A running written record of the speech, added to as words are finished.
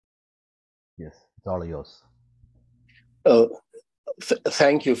Yes, it's all yours. Uh,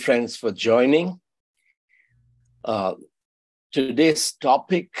 Thank you, friends, for joining. Today's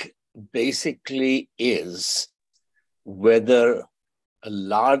topic basically is whether a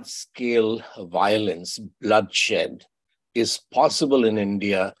large-scale violence, bloodshed, is possible in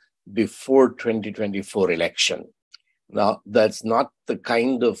India before 2024 election. Now, that's not the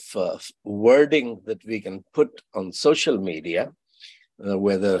kind of wording that we can put on social media,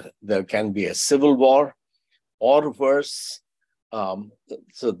 whether there can be a civil war or worse.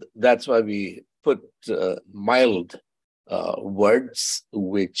 So that's why we put mild words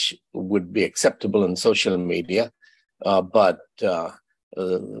which would be acceptable in social media, but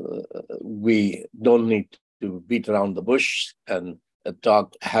we don't need to beat around the bush and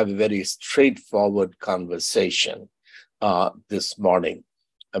have a very straightforward conversation this morning,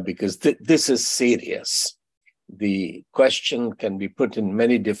 because this is serious. The question can be put in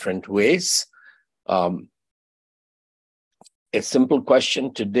many different ways. A simple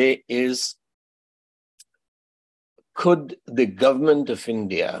question today is, could the government of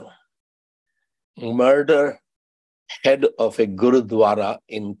India murder head of a Gurudwara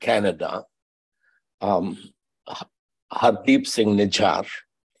in Canada, Hardeep Singh Nijjar?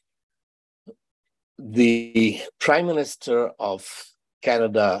 The Prime Minister of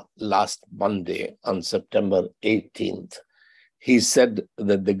Canada last Monday on September 18th, he said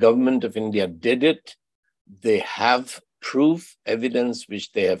that the government of India did it. They have proof, evidence,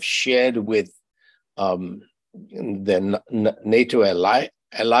 which they have shared with the NATO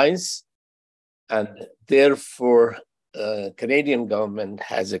allies, and therefore Canadian government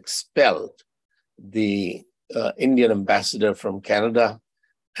has expelled the Indian ambassador from Canada,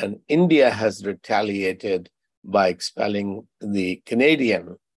 and India has retaliated by expelling the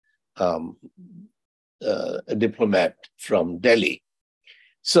Canadian diplomat from Delhi.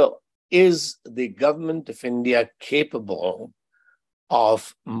 So, is the government of India capable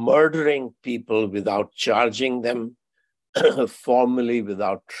of murdering people without charging them formally,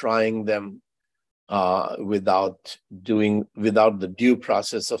 without trying them, without the due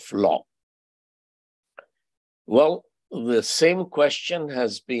process of law? Well, the same question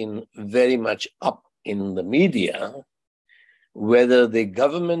has been very much up in the media, whether the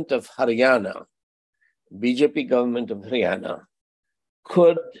government of Haryana, BJP government of Haryana,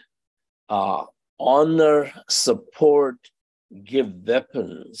 could honor, support, give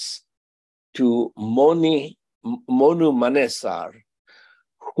weapons to Monu Manesar,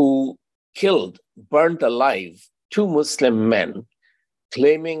 who burnt alive 2 Muslim men,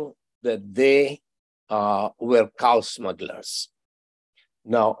 claiming that they were cow smugglers.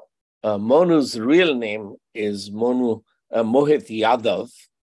 Now, Monu's real name is Mohit Yadav.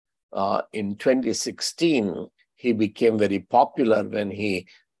 In 2016, he became very popular when he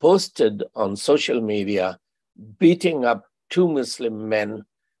posted on social media beating up 2 Muslim men,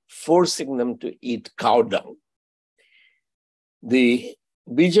 forcing them to eat cow dung. The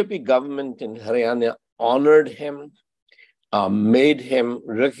BJP government in Haryana honored him, made him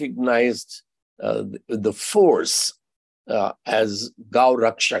recognized the force as Gau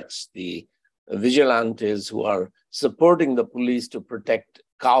Rakshaks, the vigilantes who are supporting the police to protect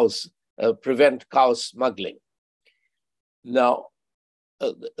cows, prevent cow smuggling. Now,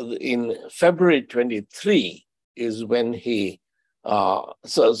 in February 23 is when he he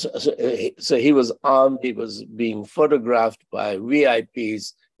was armed. He was being photographed by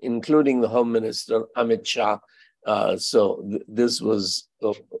VIPs, including the Home Minister Amit Shah. This was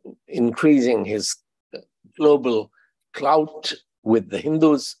increasing his global clout with the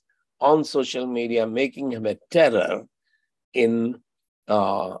Hindus on social media, making him a terror to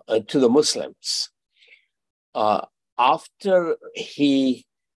the Muslims. After he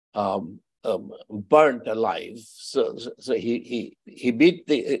burnt alive, he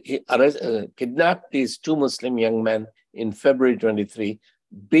kidnapped these 2 Muslim young men in February 23,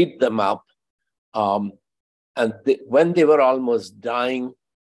 beat them up, and when they were almost dying,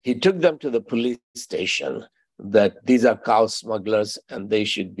 he took them to the police station that these are cow smugglers and they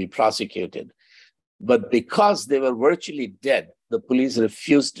should be prosecuted. But because they were virtually dead, the police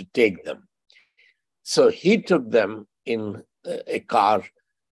refused to take them. So he took them in a car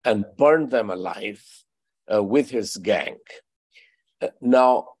and burned them alive with his gang.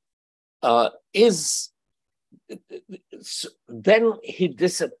 Then he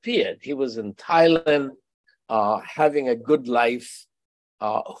disappeared. He was in Thailand, having a good life.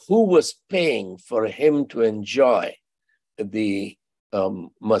 Who was paying for him to enjoy the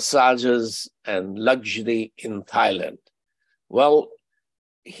massages and luxury in Thailand? Well,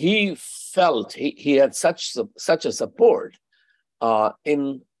 he felt he had such a support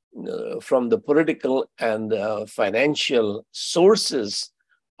in from the political and financial sources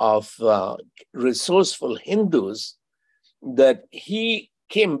of resourceful Hindus that he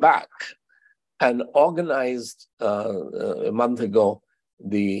came back and organized a month ago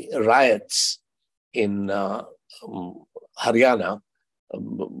the riots in Haryana,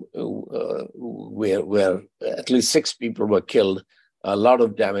 where at least 6 people were killed. A lot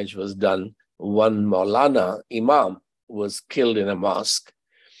of damage was done. One Maulana Imam was killed in a mosque.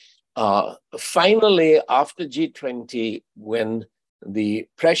 Finally, after G20, when the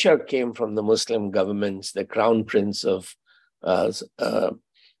pressure came from the Muslim governments, the Crown Prince of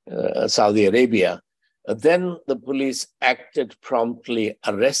Saudi Arabia, then the police acted promptly,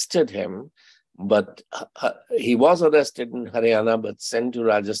 arrested him, but he was arrested in Haryana, but sent to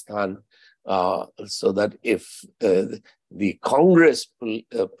Rajasthan so that if the Congress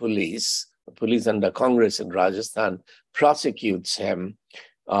police under Congress in Rajasthan prosecutes him,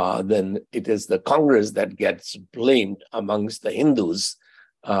 then it is the Congress that gets blamed amongst the Hindus,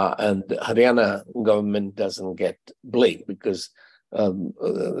 and the Haryana government doesn't get blamed because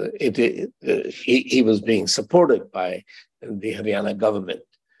he was being supported by the Haryana government.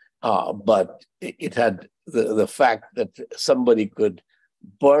 But it had the fact that somebody could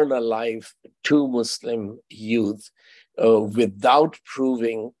burn alive 2 Muslim youth without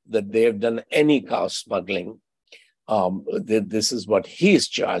proving that they have done any cow smuggling. This is what he is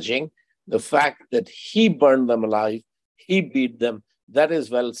charging. The fact that he burned them alive, he beat them, that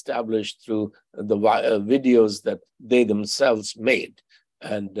is well established through the videos that they themselves made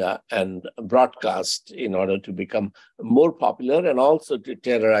and broadcast in order to become more popular and also to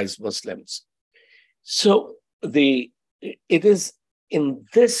terrorize Muslims. So it is in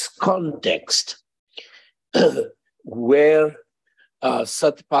this context where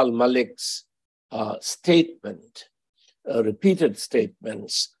Satya Pal Malik's statement, repeated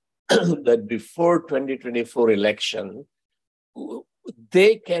statements that before 2024 election,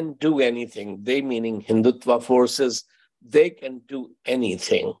 they can do anything. They meaning Hindutva forces, they can do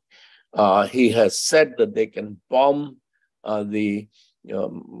anything. He has said that they can bomb the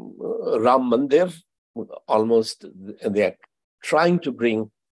Ram Mandir. Almost, they are trying to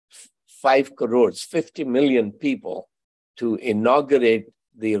bring 5 crores, 50 million people to inaugurate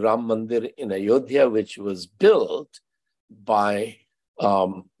the Ram Mandir in Ayodhya, which was built by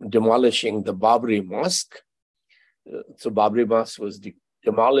demolishing the Babri Mosque. So Babri Mosque was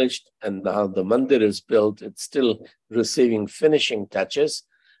demolished, and now the Mandir is built. It's still receiving finishing touches.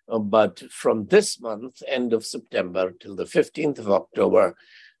 But from this month, end of September, till the 15th of October,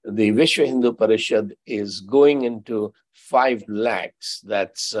 the Vishwa Hindu Parishad is going into 5 lakhs,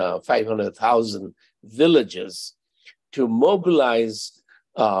 that's 500,000 villages, to mobilize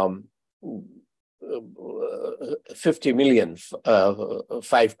 50 million,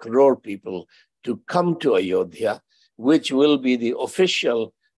 5 crore people to come to Ayodhya, which will be the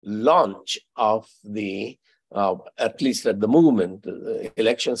official launch of the, at least at the moment,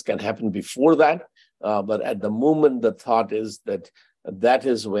 elections can happen before that, but at the moment the thought is that that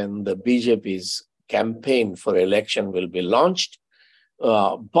is when the BJP's campaign for election will be launched.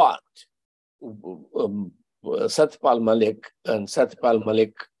 But Satya Pal Malik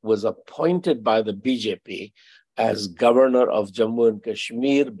was appointed by the BJP as governor of Jammu and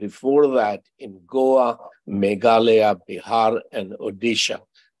Kashmir, before that in Goa, Meghalaya, Bihar, and Odisha.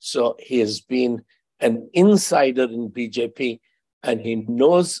 So he has been an insider in BJP, and he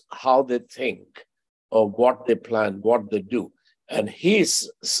knows how they think, or what they plan, what they do. And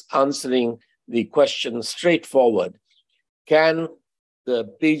he's answering the question straightforward. Can the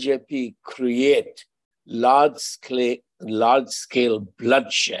BJP create large-scale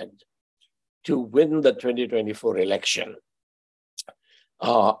bloodshed to win the 2024 election?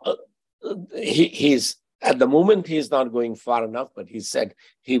 He's at the moment, he's not going far enough, but he said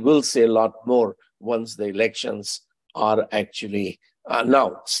he will say a lot more once the elections are actually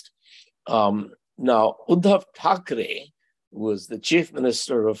announced. Now, Uddhav Thackeray was the chief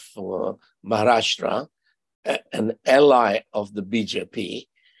minister of Maharashtra, an ally of the BJP.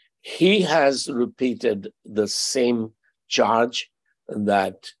 He has repeated the same charge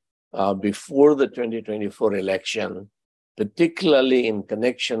that before the 2024 election, particularly in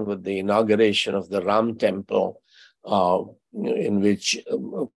connection with the inauguration of the Ram Temple, in which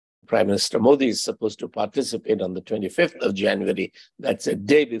Prime Minister Modi is supposed to participate on the 25th of January. That's a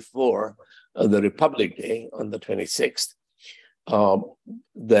day before the Republic Day on the 26th.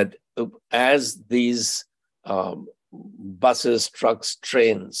 That as these buses, trucks,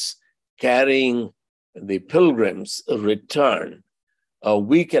 trains carrying the pilgrims return,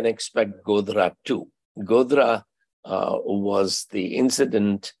 we can expect Godhra too. Godhra was the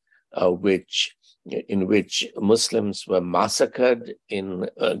incident in which Muslims were massacred in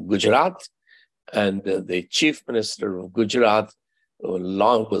Gujarat, and the chief minister of Gujarat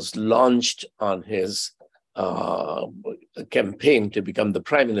was launched on his campaign to become the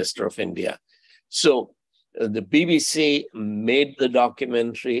prime minister of India. So the BBC made the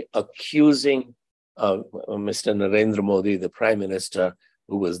documentary accusing Mr. Narendra Modi, the prime minister,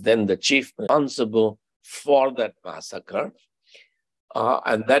 who was then the chief responsible for that massacre.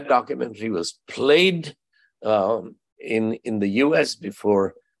 And that documentary was played in the US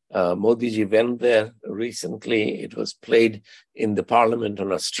before Modi ji went there recently. It was played in the parliament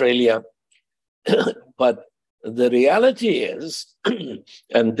in Australia. But the reality is,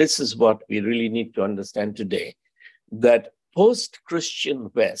 and this is what we really need to understand today, that post-Christian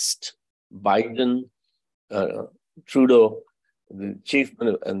West, Biden, Trudeau, the chief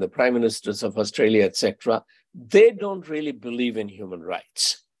and the prime ministers of Australia, etc., they don't really believe in human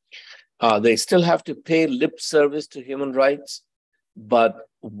rights. They still have to pay lip service to human rights. But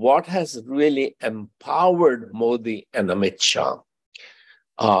what has really empowered Modi and Amit Shah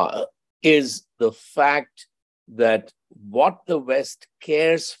is the fact that what the West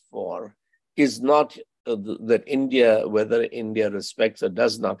cares for is not that India, whether India respects or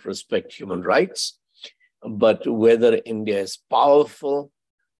does not respect human rights, but whether India is powerful,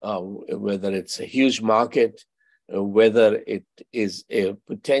 whether it's a huge market, whether it is a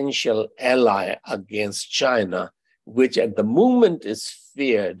potential ally against China, which at the moment is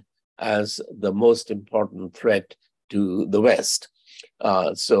feared as the most important threat to the West.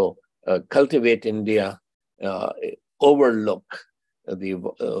 So cultivate India, overlook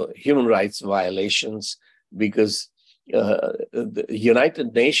the human rights violations, because the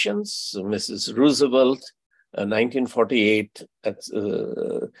United Nations, Mrs. Roosevelt, 1948,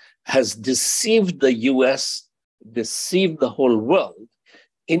 has deceived the US, deceived the whole world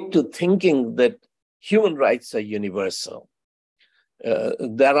into thinking that human rights are universal.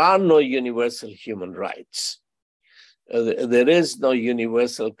 There are no universal human rights. There is no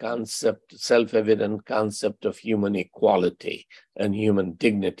universal concept, self-evident concept of human equality and human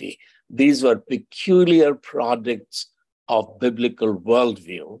dignity. These were peculiar products of biblical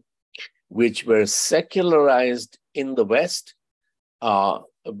worldview, which were secularized in the West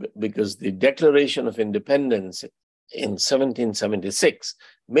because the Declaration of Independence in 1776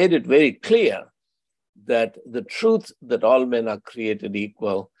 made it very clear that the truth that all men are created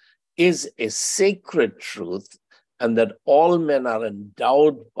equal is a sacred truth, and that all men are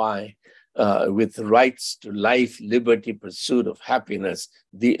endowed with rights to life, liberty, pursuit of happiness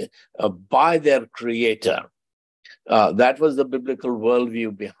by their Creator. That was the biblical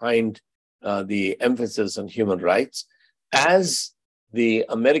worldview behind the emphasis on human rights. As the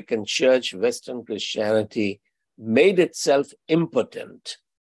American church, Western Christianity, made itself impotent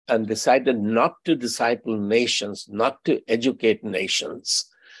and decided not to disciple nations, not to educate nations,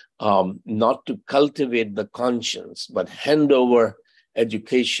 not to cultivate the conscience, but hand over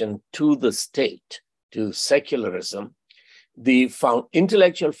education to the state, to secularism, the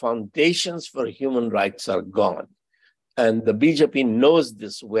intellectual foundations for human rights are gone. And the BJP knows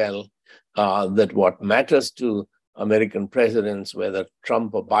this well, that what matters to American presidents, whether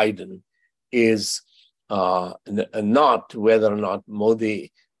Trump or Biden, is not whether or not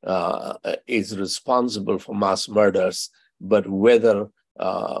Modi is responsible for mass murders, but whether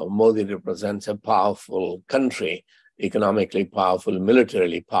Modi represents a powerful country, economically powerful,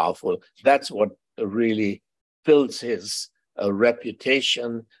 militarily powerful. That's what really fills his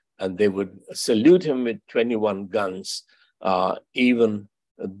reputation, and they would salute him with 21 guns, even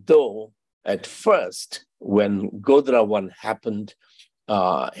though at first, when Godhra one happened,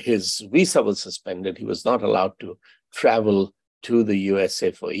 his visa was suspended. He was not allowed to travel to the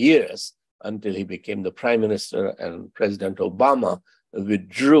USA for years until he became the prime minister, and President Obama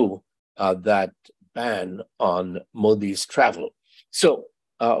withdrew that ban on Modi's travel. So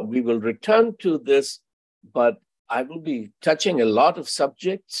we will return to this, but I will be touching a lot of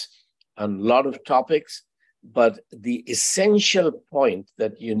subjects and a lot of topics, but the essential point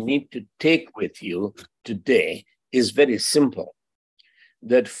that you need to take with you today is very simple,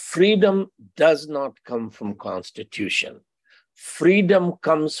 that freedom does not come from constitution. Freedom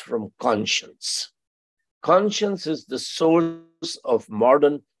comes from conscience. Conscience is the source of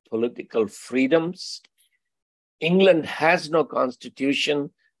modern political freedoms. England has no constitution,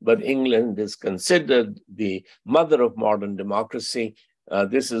 but England is considered the mother of modern democracy.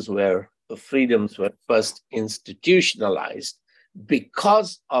 This is where the freedoms were first institutionalized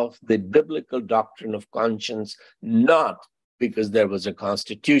because of the biblical doctrine of conscience, not because there was a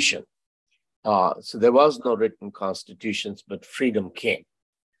constitution. So there was no written constitutions, but freedom came.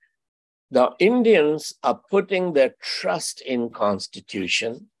 Now, Indians are putting their trust in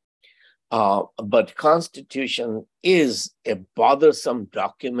Constitution, but Constitution is a bothersome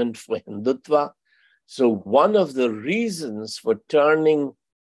document for Hindutva. So one of the reasons for turning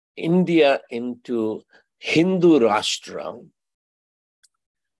India into Hindu Rashtra,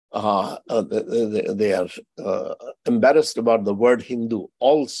 they are embarrassed about the word Hindu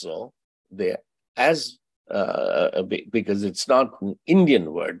also. They because it's not an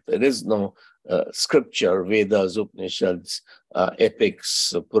Indian word. There is no scripture, Vedas, Upanishads,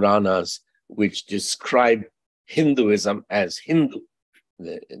 epics, Puranas, which describe Hinduism as Hindu.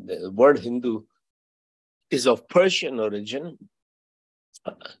 The word Hindu is of Persian origin.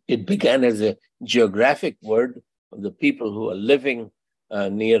 It began as a geographic word of the people who are living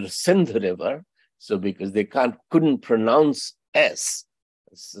near Sindh River. So because they couldn't pronounce S,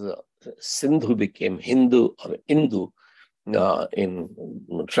 so Sindhu became Hindu or Indu in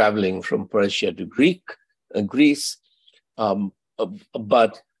traveling from Persia to Greece.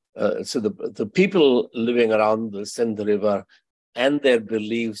 But the people living around the Sindh River and their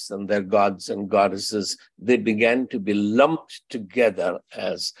beliefs and their gods and goddesses, they began to be lumped together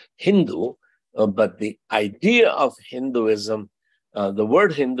as Hindu. But the idea of Hinduism, the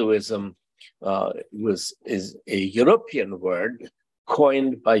word Hinduism is a European word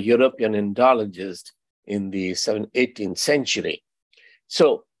coined by European Indologists in the 18th century.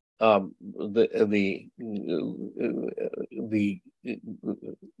 So I'm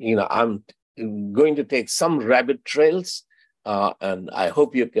going to take some rabbit trails, and I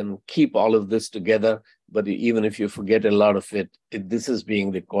hope you can keep all of this together. But even if you forget a lot of it, this is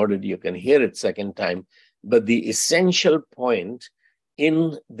being recorded. You can hear it second time. But the essential point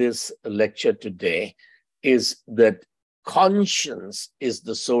in this lecture today is that conscience is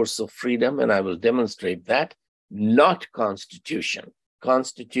the source of freedom, and I will demonstrate that, not Constitution.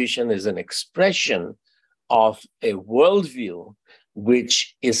 Constitution is an expression of a worldview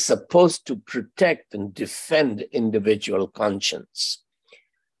which is supposed to protect and defend individual conscience.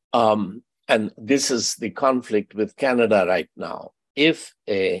 And this is the conflict with Canada right now. If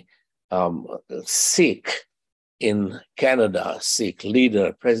a Sikh in Canada, Sikh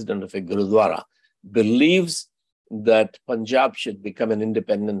leader, president of a Gurudwara, believes that Punjab should become an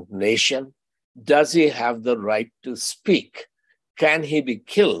independent nation, does he have the right to speak? Can he be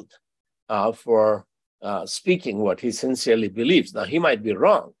killed for speaking what he sincerely believes? Now, he might be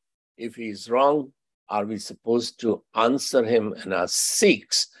wrong. If he's wrong, are we supposed to answer him, and are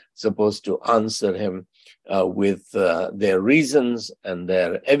Sikhs supposed to answer him with their reasons and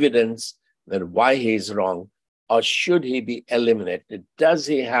their evidence that why he's wrong? Or should he be eliminated? Does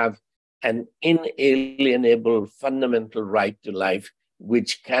he have an inalienable fundamental right to life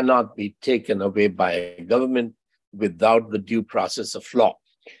which cannot be taken away by a government without the due process of law?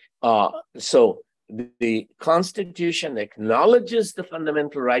 So the Constitution acknowledges the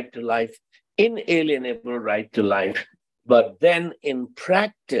fundamental right to life, inalienable right to life, but then in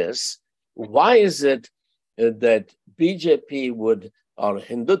practice, why is it that BJP would, or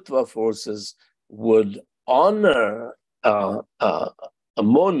Hindutva forces would honor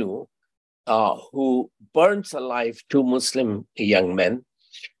Monu, who burns alive 2 Muslim young men,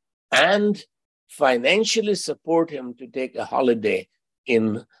 and financially support him to take a holiday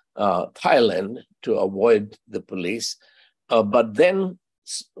in Thailand to avoid the police, but then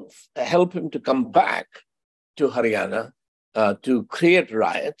help him to come back to Haryana to create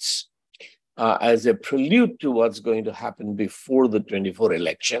riots as a prelude to what's going to happen before the 24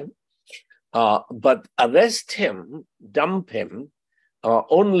 election, but arrest him, dump him,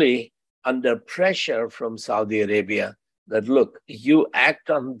 only under pressure from Saudi Arabia that, look, you act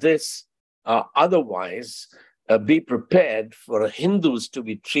on this, otherwise be prepared for Hindus to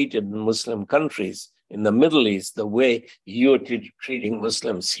be treated in Muslim countries, in the Middle East, the way you're treating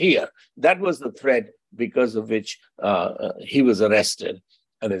Muslims here. That was the threat because of which he was arrested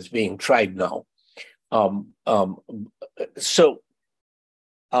and is being tried now. So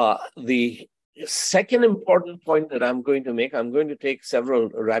the second important point that I'm going to make, I'm going to take several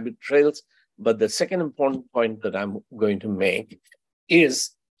rabbit trails, but the second important point that I'm going to make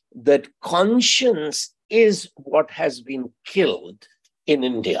is that conscience is what has been killed in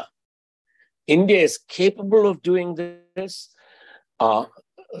India. India is capable of doing this.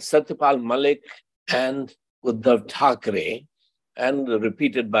 Satya Pal Malik and Uddhav Thackeray, and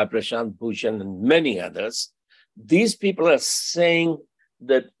repeated by Prashant Bhushan and many others, these people are saying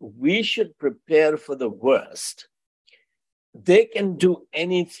that we should prepare for the worst. They can do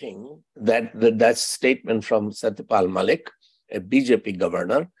anything, that statement from Satya Pal Malik, a BJP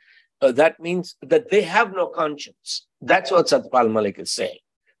governor, that means that they have no conscience. That's what Satya Pal Malik is saying.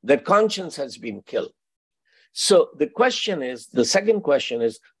 That conscience has been killed. So the second question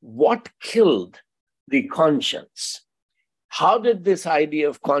is, what killed the conscience? How did this idea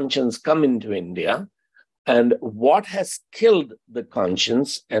of conscience come into India? And what has killed the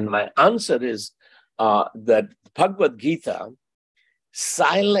conscience? And my answer is that Bhagavad Gita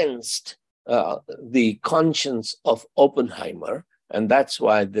silenced the conscience of Oppenheimer. And that's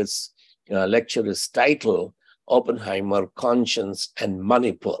why this lecture is titled Oppenheimer, Conscience and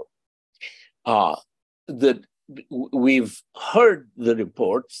Manipur. We've heard the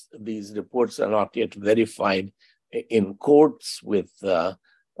reports. These reports are not yet verified in courts with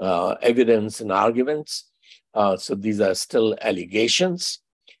evidence and arguments. So these are still allegations.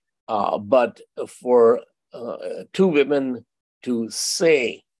 But for two women to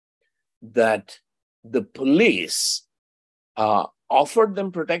say that the police offered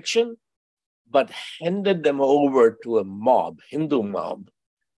them protection, but handed them over to a mob, Hindu mob,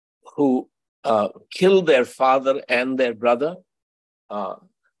 who killed their father and their brother, and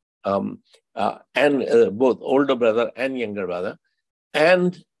both older brother and younger brother,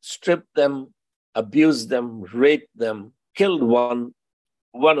 and stripped them, abused them, raped them, killed one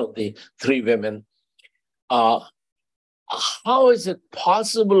of the three women. How is it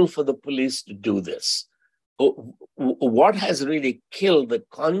possible for the police to do this? What has really killed the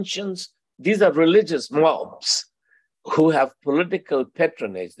conscience? These are religious mobs who have political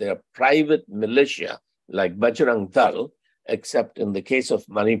patronage. They are private militia like Bajrang Dal, except in the case of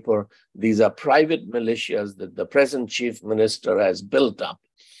Manipur, these are private militias that the present chief minister has built up.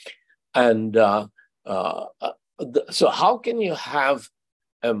 And so how can you have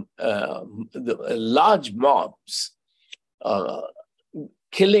large mobs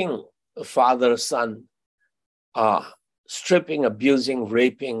killing father, son, stripping, abusing,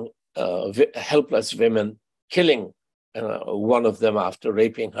 raping helpless women, killing one of them after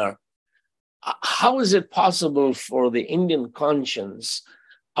raping her? How is it possible for the Indian conscience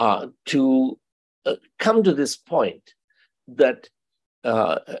to come to this point that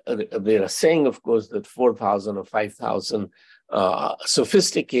they are saying, of course, that 4,000 or 5,000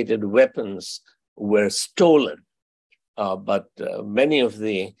 sophisticated weapons were stolen. But many of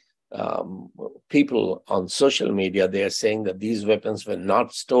the people on social media, they are saying that these weapons were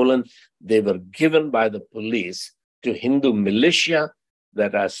not stolen. They were given by the police to Hindu militia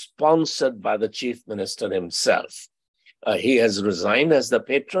that are sponsored by the chief minister himself. He has resigned as the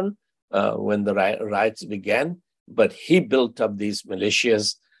patron when the riots began, but he built up these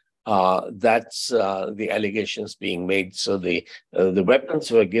militias. That's the allegations being made. So the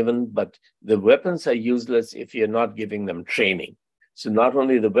weapons were given, but the weapons are useless if you're not giving them training. So not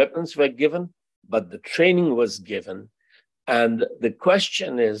only the weapons were given, but the training was given. And the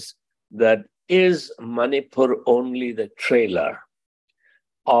question is that, is Manipur only the trailer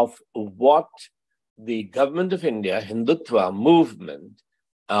of what the government of India, Hindutva movement,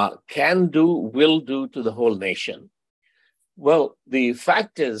 can do, will do to the whole nation? Well, the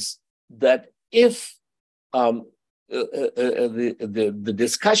fact is that if the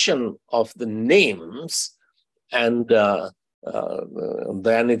discussion of the names and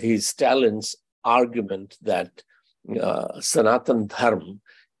Dayanidhi Stalin's argument that Sanatan Dharma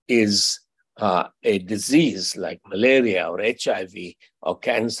is a disease like malaria or HIV or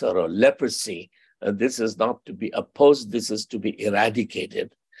cancer or leprosy, this is not to be opposed, this is to be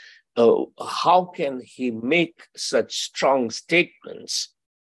eradicated. How can he make such strong statements?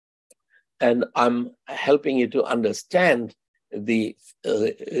 And I'm helping you to understand the,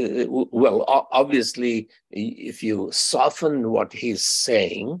 well, obviously, if you soften what he's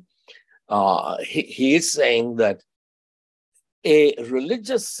saying, he is saying that a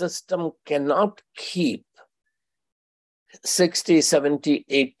religious system cannot keep 60, 70,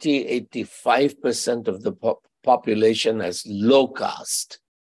 80, 85% of the population as low caste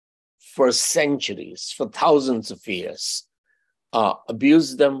for centuries, for thousands of years,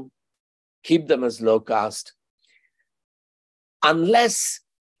 abuse them, keep them as low caste, unless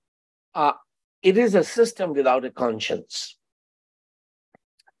it is a system without a conscience.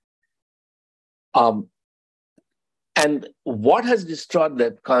 And what has destroyed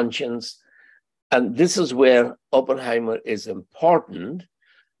that conscience? And this is where Oppenheimer is important,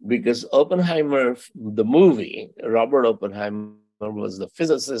 because Oppenheimer, the movie, Robert Oppenheimer was the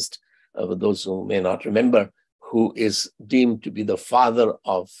physicist, for those who may not remember, who is deemed to be the father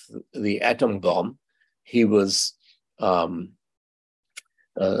of the atom bomb. He was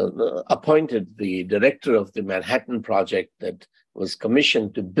appointed the director of the Manhattan Project that was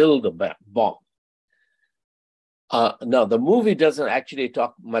commissioned to build a bomb. Now, the movie doesn't actually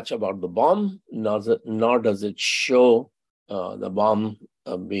talk much about the bomb, nor does it show the bomb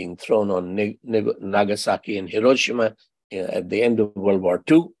being thrown on Nagasaki and Hiroshima at the end of World War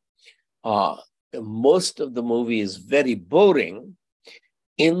II. Most of the movie is very boring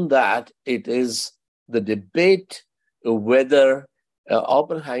in that it is the debate whether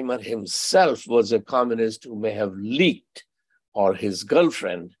Oppenheimer himself was a communist who may have leaked, or his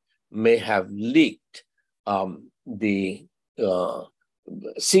girlfriend may have leaked the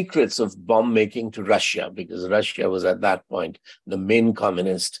secrets of bomb making to Russia, because Russia was at that point the main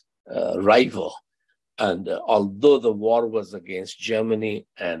communist rival. And although the war was against Germany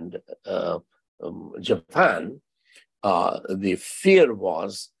and Japan, the fear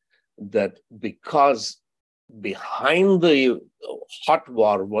was that because behind the hot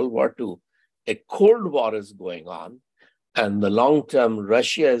war, World War II, a cold war is going on, and the long-term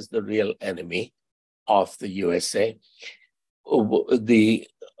Russia is the real enemy of the USA. The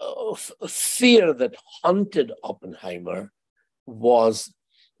fear that haunted Oppenheimer was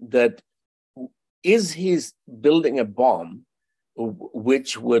that is he building a bomb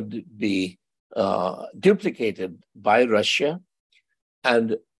which would be duplicated by Russia,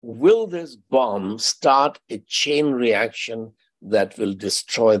 and will this bomb start a chain reaction that will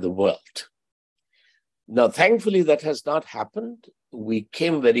destroy the world? Now, thankfully, that has not happened. We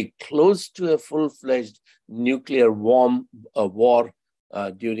came very close to a full-fledged nuclear war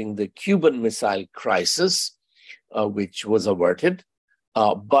during the Cuban Missile Crisis, which was averted.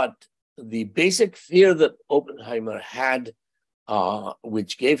 But the basic fear that Oppenheimer had,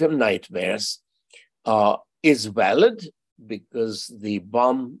 which gave him nightmares, is valid, because the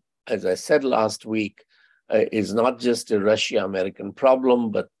bomb, as I said last week, is not just a Russia-American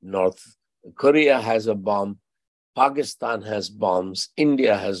problem, but North Korea has a bomb, Pakistan has bombs,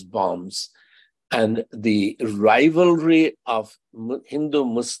 India has bombs, and the rivalry of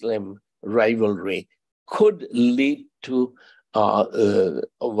Hindu-Muslim rivalry could lead to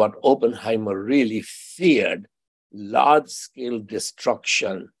what Oppenheimer really feared, large-scale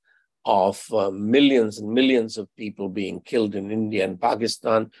destruction of millions and millions of people being killed in India and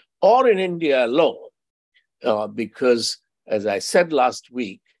Pakistan, or in India alone. Because, as I said last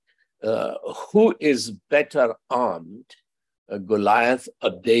week, who is better armed, Goliath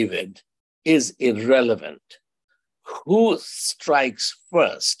or David, is irrelevant. Who strikes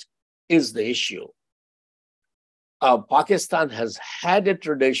first is the issue. Pakistan has had a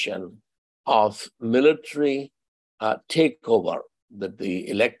tradition of military takeover, that the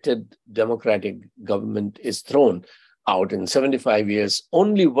elected democratic government is thrown out. In 75 years,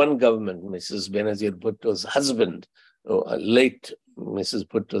 only one government, Mrs. Benazir Bhutto's husband, late Mrs.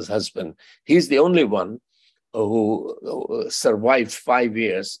 Bhutto's husband, he's the only one who survived 5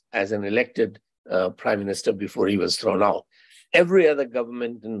 years as an elected prime minister before he was thrown out. Every other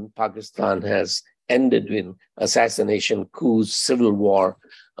government in Pakistan has ended in assassination, coups, civil war,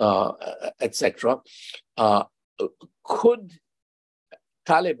 etc. Could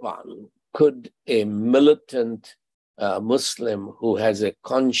Taliban, could a militant Muslim who has a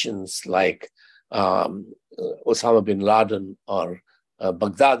conscience like Osama bin Laden or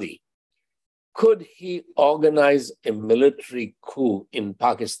Baghdadi, could he organize a military coup in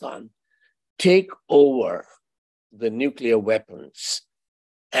Pakistan, take over the nuclear weapons,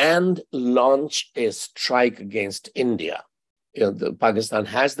 and launch a strike against India? Pakistan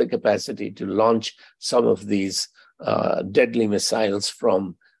has the capacity to launch some of these deadly missiles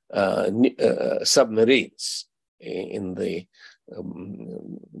from submarines in the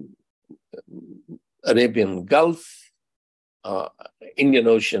Arabian Gulf, Indian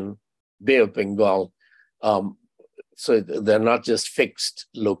Ocean, Bay of Bengal. So they're not just fixed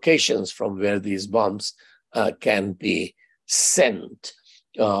locations from where these bombs can be sent.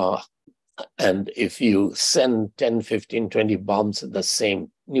 And if you send 10, 15, 20 bombs at the same,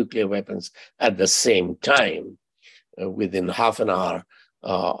 nuclear weapons at the same time, within half an hour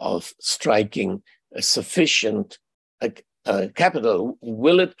of striking a sufficient capital,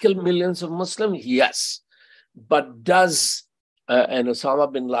 will it kill millions of Muslims? Yes. But does an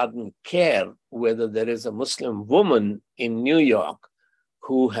Osama bin Laden care whether there is a Muslim woman in New York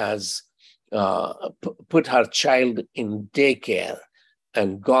who has put her child in daycare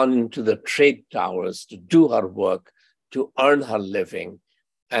and gone into the trade towers to do her work, to earn her living,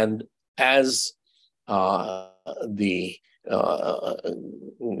 and as these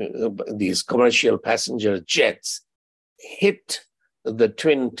commercial passenger jets hit the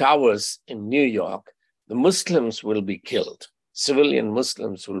Twin Towers in New York, the Muslims will be killed. Civilian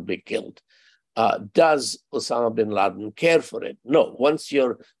Muslims will be killed. Does Osama bin Laden care for it? No. Once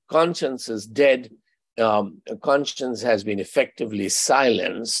your conscience is dead, conscience has been effectively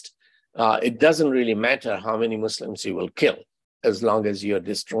silenced, It doesn't really matter how many Muslims you will kill, as long as you're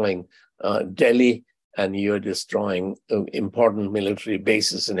destroying Delhi and you're destroying important military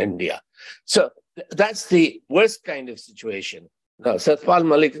bases in India. So that's the worst kind of situation. Now, Satya Pal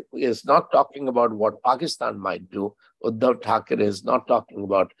Malik is not talking about what Pakistan might do. Uddhav Thackeray is not talking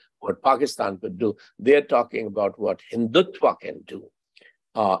about what Pakistan could do. They're talking about what Hindutva can do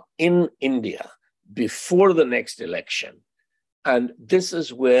in India before the next election. And this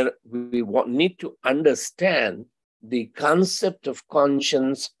is where we need to understand the concept of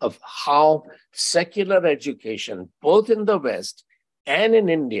conscience, of how secular education, both in the West and in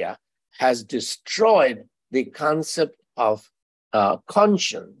India, has destroyed the concept of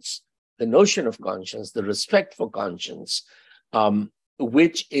conscience, the notion of conscience, the respect for conscience,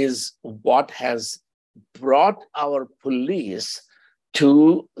 which is what has brought our police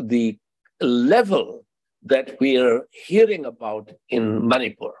to the level that we are hearing about in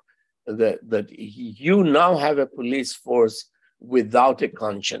Manipur, that you now have a police force without a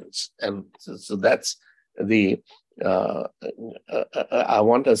conscience. And so that's the, I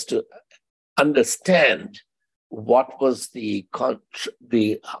want us to understand what was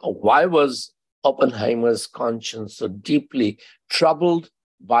why was Oppenheimer's conscience so deeply troubled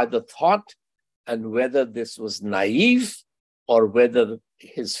by the thought, and whether this was naive or whether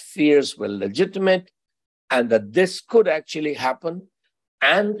his fears were legitimate, and that this could actually happen,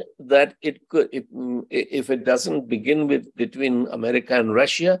 and that it could, if it doesn't begin between America and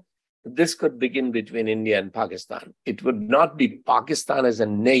Russia, this could begin between India and Pakistan. It would not be Pakistan as a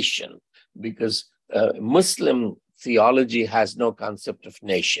nation, because Muslim theology has no concept of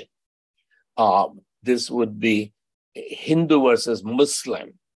nation. This would be Hindu versus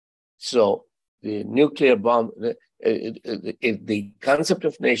Muslim. So the nuclear bomb, the concept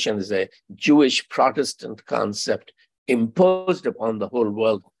of nation is a Jewish Protestant concept imposed upon the whole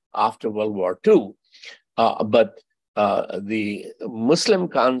world after World War II. But the Muslim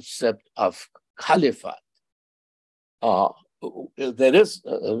concept of caliphate, there is,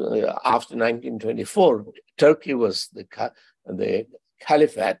 after 1924, Turkey was the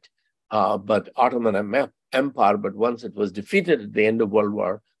caliphate, but Ottoman Empire, but once it was defeated at the end of World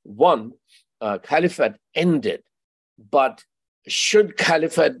War I, caliphate ended. But should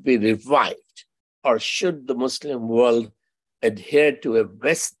caliphate be revived, or should the Muslim world adhere to a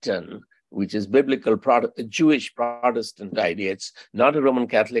Western, which is biblical Jewish Protestant idea? It's not a Roman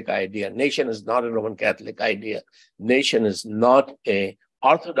Catholic idea. Nation is not a Roman Catholic idea. Nation is not a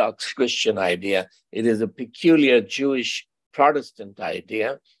Orthodox Christian idea. It is a peculiar Jewish Protestant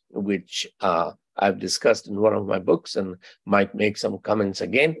idea, which I've discussed in one of my books and might make some comments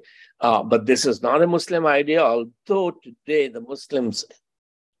again. But this is not a Muslim idea, although today the Muslims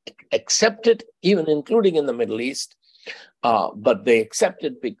accept it, even including in the Middle East. But they accept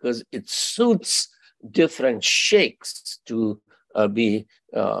it because it suits different sheikhs to be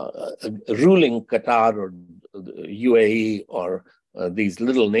ruling Qatar or UAE or these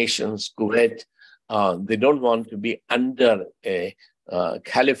little nations, Kuwait. They don't want to be under a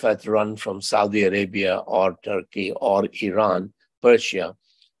caliphate run from Saudi Arabia or Turkey or Iran, Persia.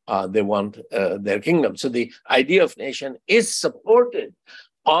 They want their kingdom. So the idea of nation is supported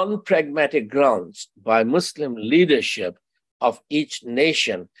on pragmatic grounds by Muslim leadership of each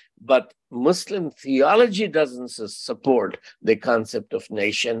nation, but Muslim theology doesn't support the concept of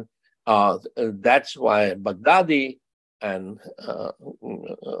nation. That's why Baghdadi and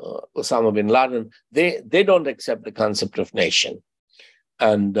Osama bin Laden, they don't accept the concept of nation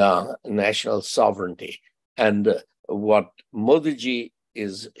and national sovereignty. And what Modi ji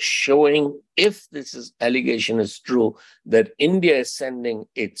is showing, if this allegation is true, that India is sending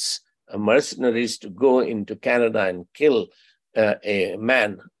its mercenaries to go into Canada and kill a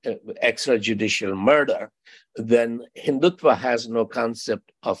man, extrajudicial murder, then Hindutva has no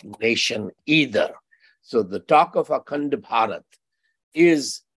concept of nation either. So the talk of Akhand Bharat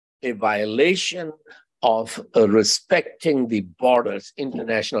is a violation of respecting the borders,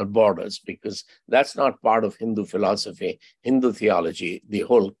 international borders, because that's not part of Hindu philosophy, Hindu theology. The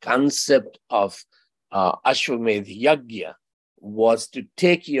whole concept of Ashwamedh Yagya was to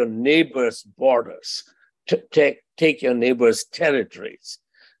take your neighbor's borders, to take your neighbor's territories.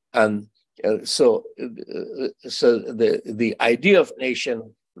 And so the idea of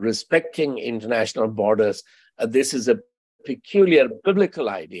nation respecting international borders, this is a peculiar biblical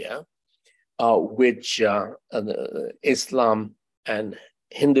idea, which Islam and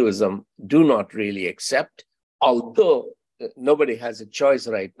Hinduism do not really accept, although nobody has a choice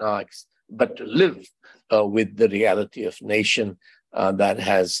right now but to live with the reality of nation that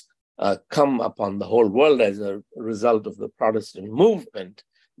has come upon the whole world as a result of the Protestant movement,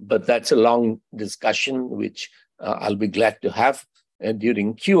 but that's a long discussion, which I'll be glad to have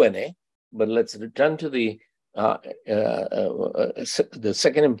during Q&A. But let's return to the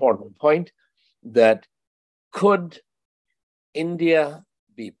second important point, that could India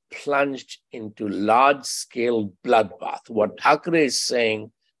be plunged into large-scale bloodbath? What Thackeray is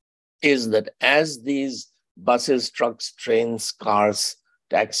saying is that as these buses, trucks, trains, cars,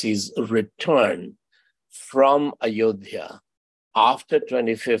 taxis return from Ayodhya after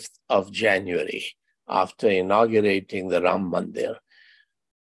 25th of January, after inaugurating the Ram Mandir,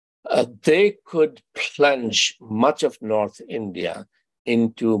 they could plunge much of North India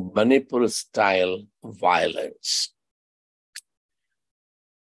into Manipur-style violence.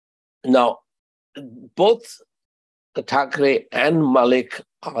 Now, both Thackeray and Malik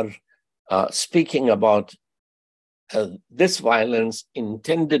are speaking about this violence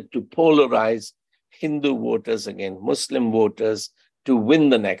intended to polarize Hindu voters against Muslim voters to win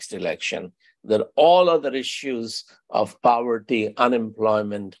the next election. That all other issues of poverty,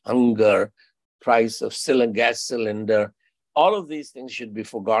 unemployment, hunger, price of gas cylinder, all of these things should be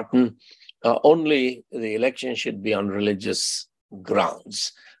forgotten. Only the election should be on religious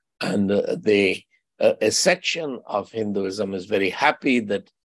grounds. And a section of Hinduism is very happy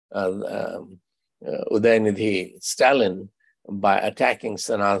that Udayinidhi Stalin, by attacking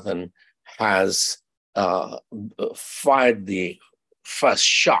Sanatan, has fired the first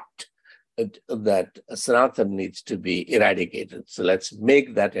shot that Sanatan needs to be eradicated. So let's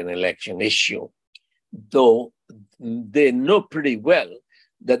make that an election issue. Though they know pretty well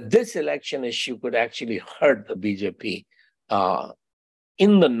that this election issue could actually hurt the BJP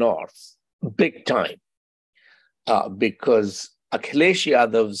in the north big time, because Akhilesh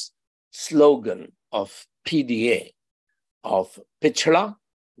Yadav's slogan of PDA, of Pichhda,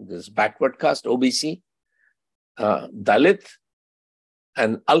 this backward caste, OBC, Dalit,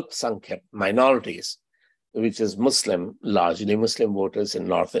 and Alpsankhyak minorities, which is Muslim, largely Muslim voters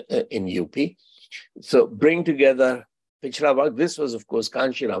in UP. So bring together Pichhda Varg. This was, of course,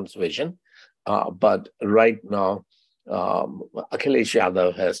 Kanshiram's vision, but right now Akhilesh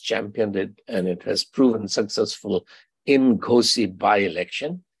Yadav has championed it, and it has proven successful in Ghosi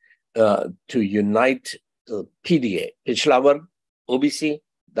by-election to unite PDA, Pichhda Varg, OBC,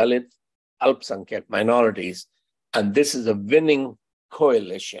 Dalit, Alpsankhyak minorities, and this is a winning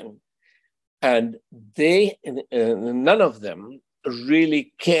coalition. And they, none of them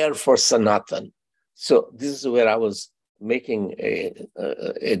really care for Sanatan. So this is where I was making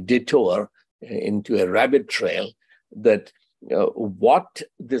a detour into a rabbit trail, that what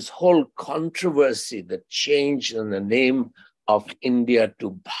this whole controversy that changed in the name of India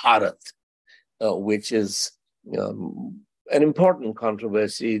to Bharat, which is an important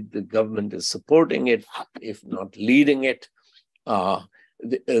controversy. The government is supporting it, if not leading it. The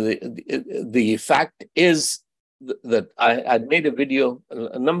fact is that I'd made a video,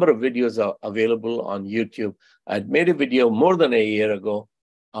 a number of videos are available on YouTube. I'd made a video more than a year ago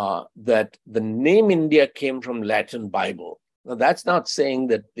that the name India came from Latin Bible. Now, that's not saying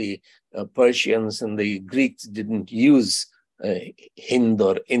that the Persians and the Greeks didn't use Hind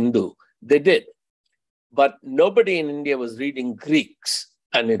or Hindu. They did. But nobody in India was reading Greeks.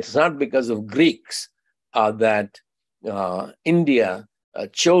 And it's not because of Greeks that India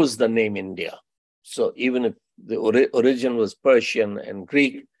chose the name India. So even if the origin was Persian and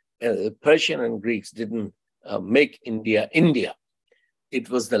Greek, Persian and Greeks didn't make India India. It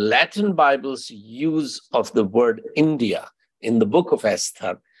was the Latin Bible's use of the word India in the book of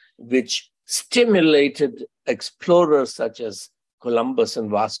Esther, which stimulated explorers such as Columbus and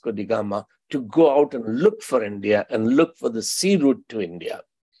Vasco da Gama to go out and look for India and look for the sea route to India.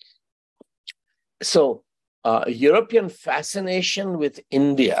 So European fascination with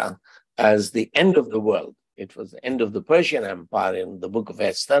India as the end of the world. It was the end of the Persian Empire in the book of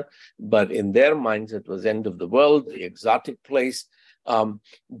Esther, but in their minds, it was end of the world, the exotic place.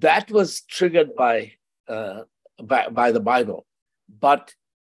 That was triggered by the Bible. But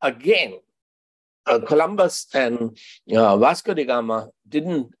again, Columbus and Vasco da Gama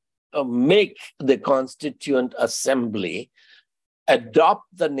didn't make the Constituent Assembly adopt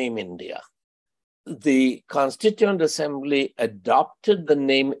the name India. The Constituent Assembly adopted the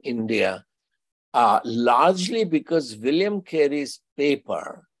name India largely because William Carey's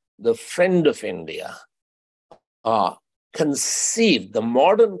paper, The Friend of India, conceived the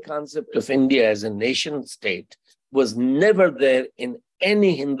modern concept of India as a nation state was never there in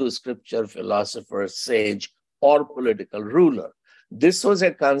any Hindu scripture, philosopher, sage, or political ruler. This was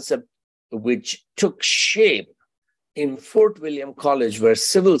a concept which took shape in Fort William College, where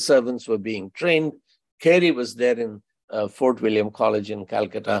civil servants were being trained. Carey was there in Fort William College in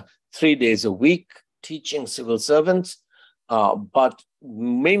Calcutta, 3 days a week, teaching civil servants, but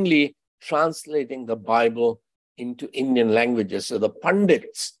mainly translating the Bible into Indian languages. So the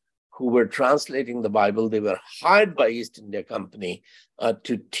pundits who were translating the Bible, they were hired by East India Company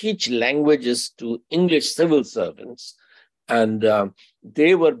to teach languages to English civil servants. And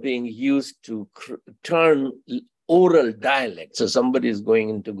they were being used to turn oral dialect. So somebody is going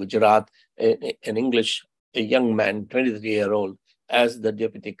into Gujarat, an English, a young man, 23-year-old, as the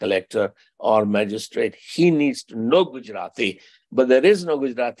deputy collector or magistrate. He needs to know Gujarati, but there is no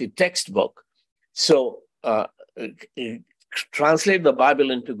Gujarati textbook. So translate the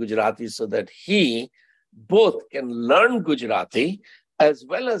Bible into Gujarati so that he both can learn Gujarati as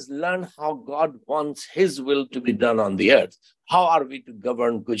well as learn how God wants his will to be done on the earth. How are we to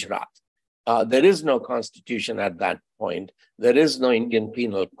govern Gujarat? There is no constitution at that point. There is no Indian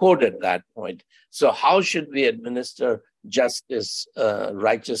penal code at that point. So how should we administer justice,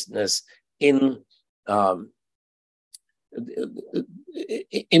 righteousness in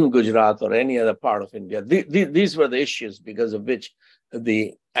Gujarat or any other part of India? These were the issues because of which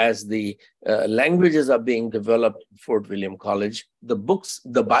as the languages are being developed in Fort William College, the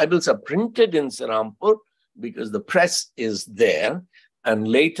Bibles are printed in Serampur because the press is there. And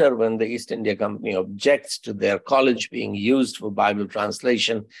later, when the East India Company objects to their college being used for Bible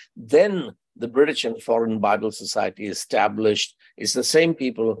translation, then the British and Foreign Bible Society established. It's the same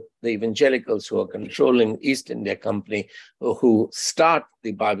people, the evangelicals who are controlling East India Company, who start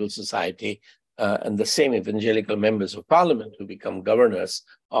the Bible Society, and the same evangelical members of parliament who become governors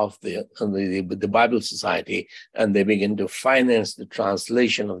of the Bible Society, and they begin to finance the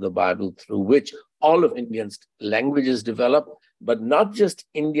translation of the Bible, through which all of Indian languages develop. But not just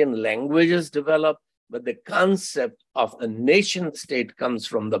Indian languages develop, but the concept of a nation state comes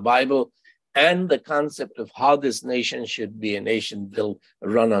from the Bible, and the concept of how this nation should be a nation built,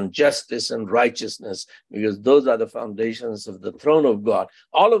 run on justice and righteousness, because those are the foundations of the throne of God.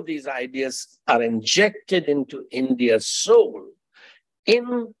 All of these ideas are injected into India's soul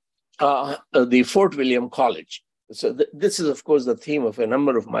in the Fort William College. So this is, of course, the theme of a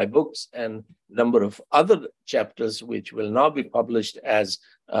number of my books and a number of other chapters, which will now be published as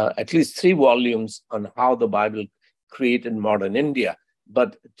at least 3 volumes on how the Bible created modern India.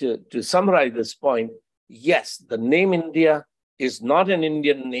 But to summarize this point, yes, the name India is not an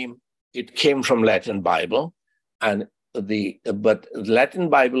Indian name. It came from Latin Bible. But Latin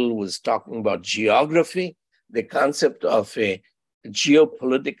Bible was talking about geography. The concept of a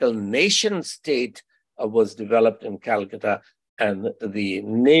geopolitical nation state was developed in Calcutta, and the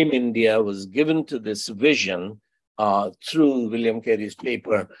name India was given to this vision through William Carey's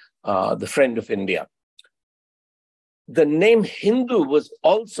paper, The Friend of India. The name Hindu was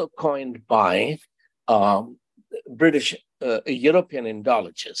also coined by British European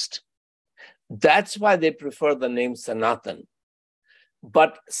Indologists. That's why they prefer the name Sanatan.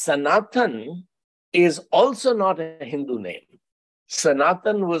 But Sanatan is also not a Hindu name.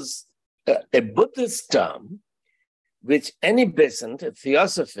 Sanatan was a Buddhist term, which Annie Besant, a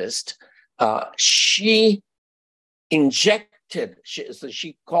theosophist, she injected,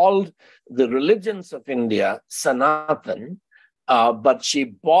 she called the religions of India Sanatan, but she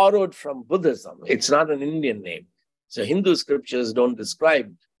borrowed from Buddhism. It's not an Indian name. So Hindu scriptures don't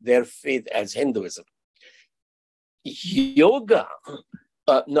describe their faith as Hinduism. Yoga,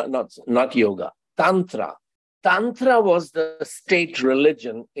 not yoga, Tantra. Tantra was the state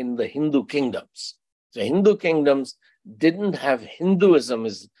religion in the Hindu kingdoms. The Hindu kingdoms didn't have Hinduism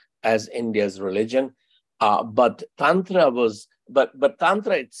as India's religion, but Tantra was. But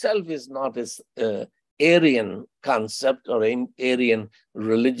Tantra itself is not as Aryan concept or an Aryan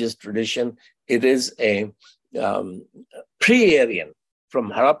religious tradition. It is a pre-Aryan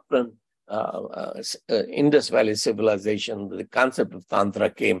from Harappan Indus Valley civilization. The concept of Tantra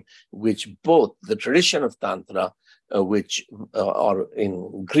came, which both the tradition of Tantra, which are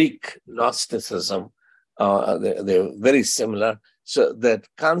in Greek Gnosticism, they're very similar. So that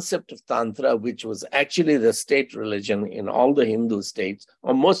concept of Tantra, which was actually the state religion in all the Hindu states,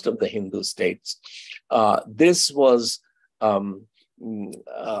 or most of the Hindu states, this was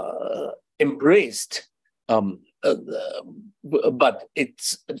embraced, but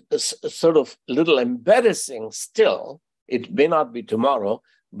it's sort of a little embarrassing still. It may not be tomorrow,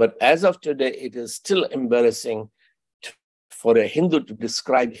 but as of today, it is still embarrassing for a Hindu to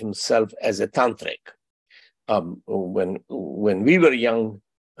describe himself as a tantric. When we were young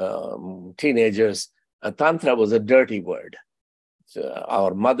teenagers, tantra was a dirty word. So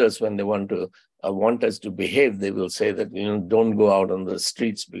our mothers, when they want us to behave, they will say that, don't go out on the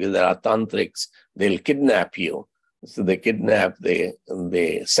streets because there are tantrics, they'll kidnap you. So they kidnap,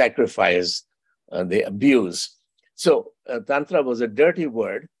 they sacrifice, they abuse. So Tantra was a dirty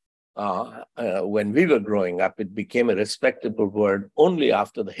word. When we were growing up, it became a respectable word only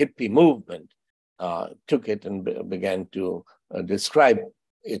after the hippie movement took it and began to describe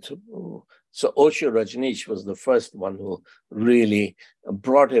it. So Osho Rajneesh was the first one who really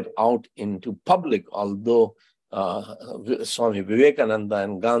brought it out into public, although Swami Vivekananda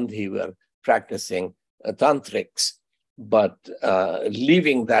and Gandhi were practicing tantrics. But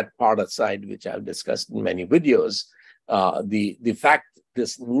leaving that part aside, which I've discussed in many videos, the fact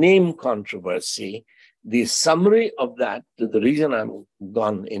this name controversy, the summary of that, the reason I'm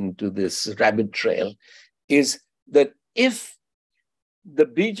gone into this rabbit trail, is that if the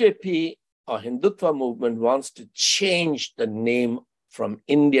BJP or Hindutva movement wants to change the name from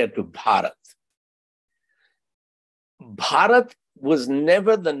India to Bharat, Bharat was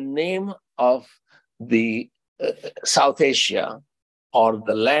never the name of the South Asia or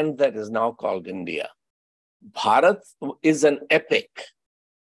the land that is now called India. Bharat is an epic.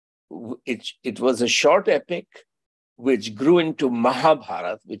 It was a short epic which grew into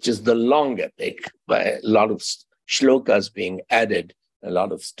Mahabharat, which is the long epic, by a lot of shlokas being added, a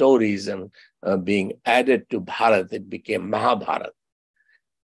lot of stories and being added to Bharat. It became Mahabharat.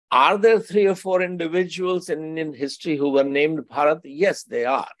 Are there 3 or 4 individuals in Indian history who were named Bharat? Yes, they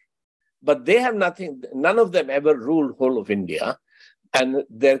are. But they have nothing, none of them ever ruled whole of India, and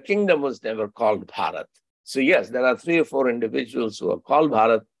their kingdom was never called Bharat. So yes, there are 3 or 4 individuals who are called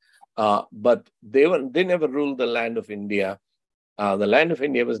Bharat, but they never ruled the land of India. The land of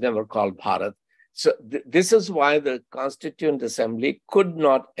India was never called Bharat. So this is why the Constituent Assembly could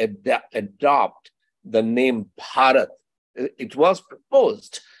not adopt the name Bharat. It was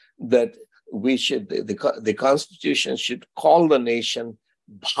proposed that we should, the Constitution should call the nation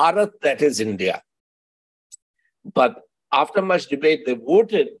Bharat, that is India. But after much debate, they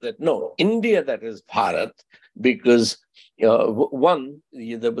voted that no, India, that is Bharat, because one,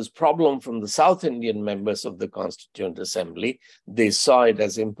 there was problem from the South Indian members of the Constituent Assembly. They saw it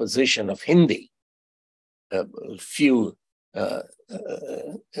as imposition of Hindi. Few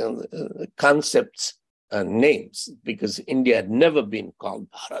concepts and names, because India had never been called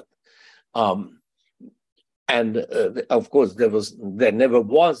Bharat. And of course, there never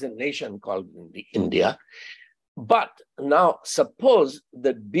was a nation called India. But now suppose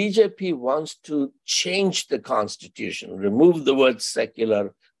that BJP wants to change the constitution, remove the word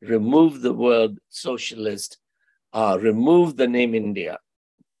secular, remove the word socialist, remove the name India,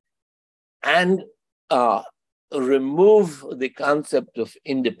 and remove the concept of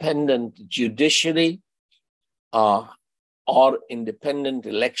independent judiciary or independent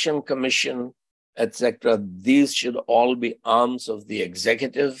election commission, etc. These should all be arms of the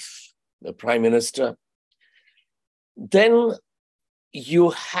executive, the prime minister. Then you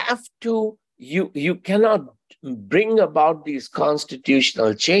have to, you cannot bring about these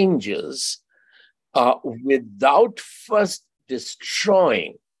constitutional changes without first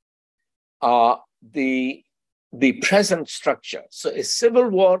destroying the present structure. So a civil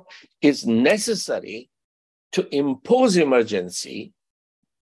war is necessary to impose emergency,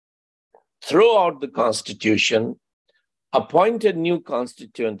 throw out the constitution, appoint a new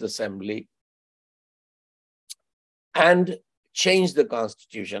Constituent Assembly, and change the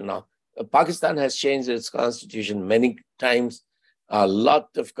constitution. Now, Pakistan has changed its constitution many times. A lot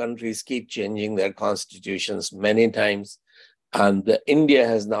of countries keep changing their constitutions many times. And India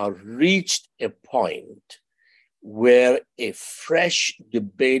has now reached a point where a fresh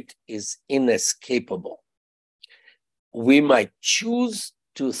debate is inescapable. We might choose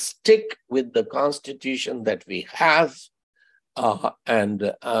to stick with the constitution that we have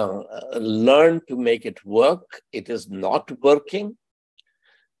and learn to make it work. It is not working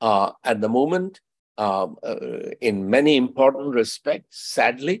at the moment in many important respects,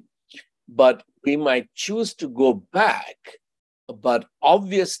 sadly, but we might choose to go back. But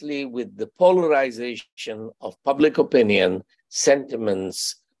obviously, with the polarization of public opinion,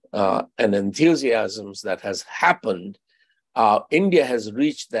 sentiments, and enthusiasms that has happened, India has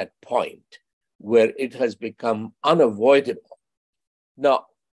reached that point where it has become unavoidable. Now,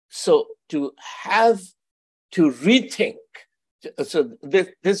 so to rethink, so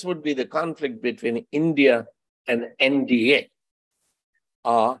this would be the conflict between India and NDA.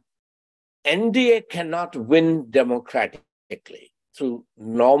 NDA cannot win democratically through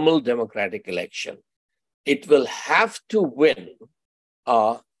normal democratic election. It will have to win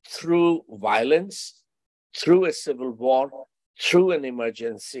through violence, through a civil war, through an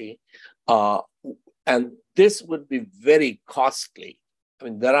emergency, and this would be very costly. I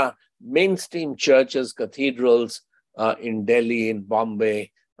mean, there are mainstream churches, cathedrals, in Delhi, in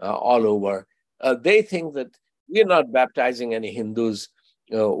Bombay, all over. They think that we're not baptizing any Hindus.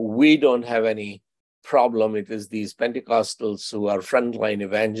 We don't have any problem. It is these Pentecostals who are frontline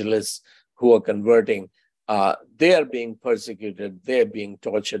evangelists who are converting. They are being persecuted. They're being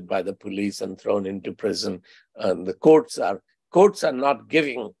tortured by the police and thrown into prison. And the courts are not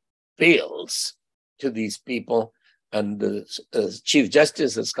giving bails to these people. And the Chief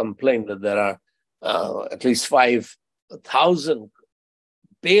Justice has complained that there are at least 5,000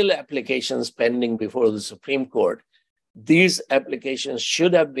 bail applications pending before the Supreme Court. These applications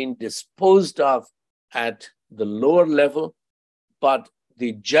should have been disposed of at the lower level, but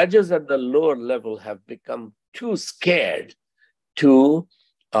the judges at the lower level have become too scared to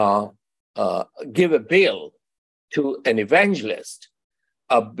give a bail to an evangelist,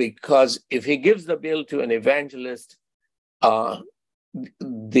 because if he gives the bail to an evangelist,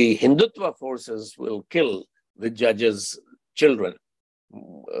 the Hindutva forces will kill the judge's children,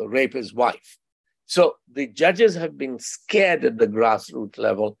 rape his wife. So the judges have been scared at the grassroots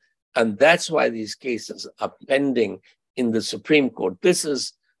level, and that's why these cases are pending in the Supreme Court. This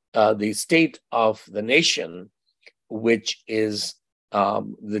is the state of the nation, which is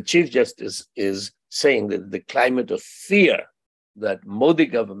the Chief Justice is saying that the climate of fear that Modi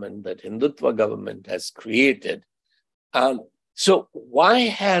government, that Hindutva government has created. So why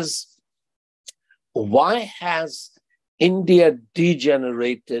has India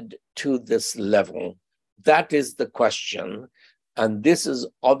degenerated to this level? That is the question. And this is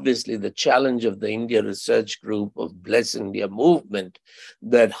obviously the challenge of the India Research Group of Bless India movement,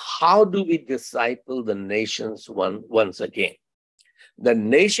 that how do we disciple the nations once again? The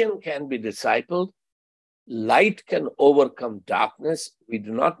nation can be discipled. Light can overcome darkness. We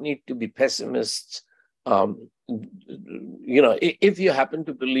do not need to be pessimists. If you happen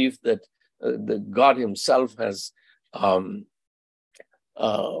to believe that God himself has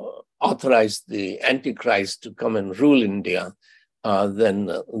authorized the Antichrist to come and rule India,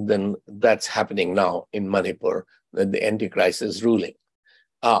 then that's happening now in Manipur, that the Antichrist is ruling.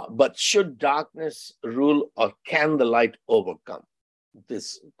 But should darkness rule, or can the light overcome?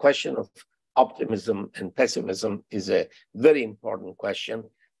 This question of optimism and pessimism is a very important question.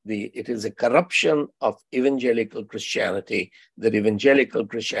 It is a corruption of evangelical Christianity, that evangelical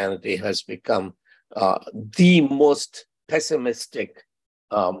Christianity has become the most pessimistic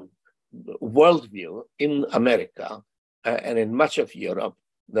worldview in America and in much of Europe,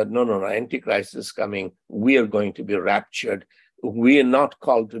 that no, Antichrist is coming, we are going to be raptured. We are not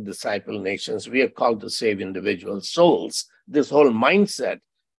called to disciple nations, we are called to save individual souls. This whole mindset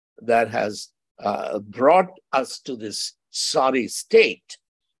that has brought us to this sorry state,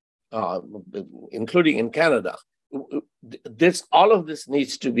 including in Canada. All of this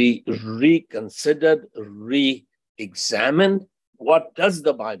needs to be reconsidered, re-examined. What does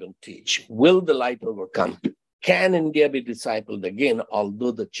the Bible teach? Will the light overcome? Can India be discipled again?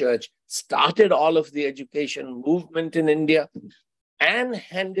 Although the church started all of the education movement in India and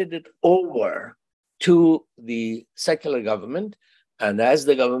handed it over to the secular government, and as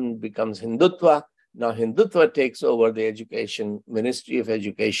the government becomes Hindutva, now Hindutva takes over the education, Ministry of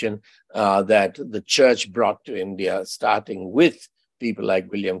Education, that the church brought to India, starting with people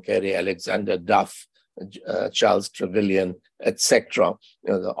like William Carey, Alexander Duff, Charles Trevelyan, etc.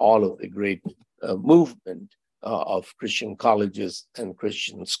 All of the great movement of Christian colleges and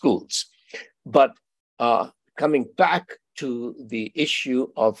Christian schools. But coming back to the issue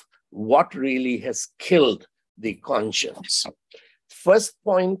of what really has killed the conscience. First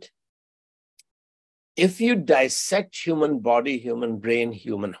point, if you dissect human body, human brain,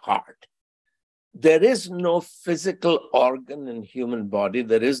 human heart, there is no physical organ in human body,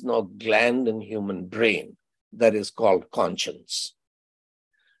 there is no gland in human brain that is called conscience.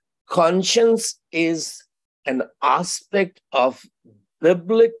 Conscience is an aspect of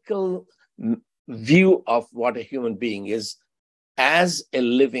biblical view of what a human being is as a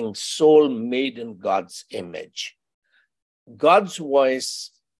living soul made in God's image. God's voice,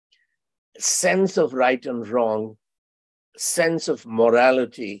 sense of right and wrong, sense of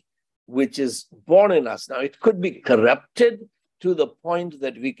morality, which is born in us. Now, it could be corrupted to the point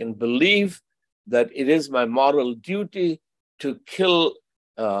that we can believe that it is my moral duty to kill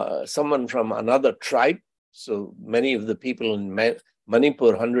someone from another tribe. So many of the people in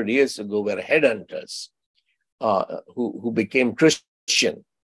Manipur 100 years ago were headhunters who became Christian.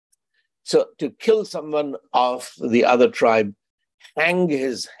 So to kill someone of the other tribe, hang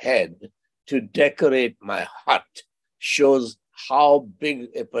his head to decorate my hut, shows how big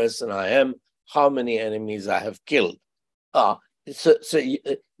a person I am, how many enemies I have killed. So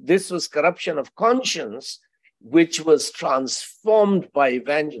this was corruption of conscience which was transformed by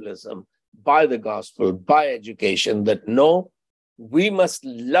evangelism, by the gospel, by education, that no, we must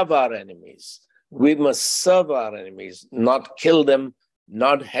love our enemies. We must serve our enemies, not kill them,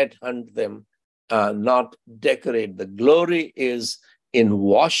 not headhunt them, not decorate. The glory is in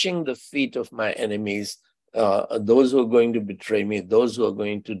washing the feet of my enemies, those who are going to betray me, those who are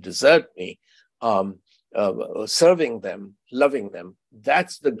going to desert me, serving them, loving them.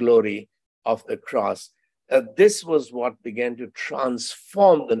 That's the glory of the cross. This was what began to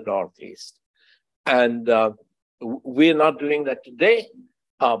transform the Northeast. And we're not doing that today,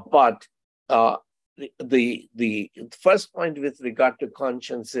 but the first point with regard to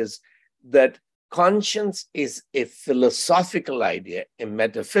conscience is that conscience is a philosophical idea, a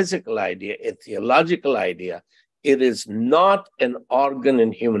metaphysical idea, a theological idea. It is not an organ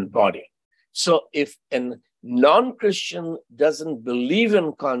in human body. So if a non-Christian doesn't believe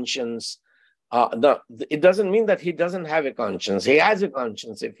in conscience, it doesn't mean that he doesn't have a conscience. He has a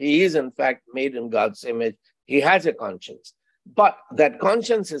conscience. If he is, in fact, made in God's image, he has a conscience. But that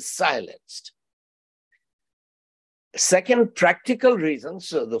conscience is silenced. Second, practical reason.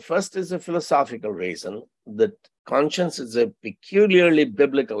 So the first is a philosophical reason, that conscience is a peculiarly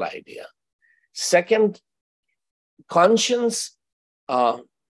biblical idea. Second, conscience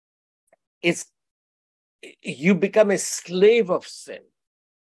is, you become a slave of sin.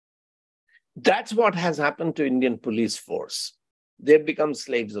 That's what has happened to Indian police force. They've become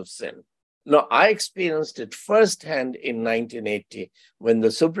slaves of sin. Now, I experienced it firsthand in 1980 when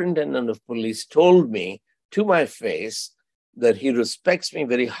the superintendent of police told me to my face that he respects me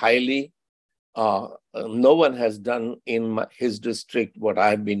very highly. No one has done in his district what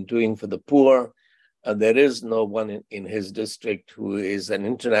I've been doing for the poor. There is no one in his district who is an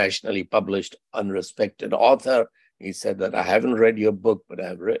internationally published, unrespected author. He said that I haven't read your book, but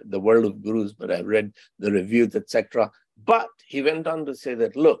I've read The World of Gurus, but I've read the reviews, etc. But he went on to say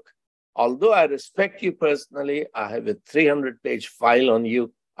that, look, although I respect you personally, I have a 300-page file on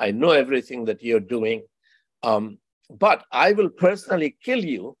you. I know everything that you're doing. But I will personally kill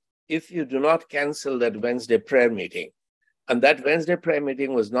you if you do not cancel that Wednesday prayer meeting. And that Wednesday prayer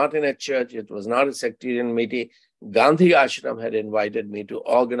meeting was not in a church. It was not a sectarian meeting. Gandhi Ashram had invited me to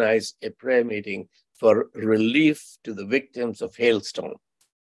organize a prayer meeting for relief to the victims of hailstorm.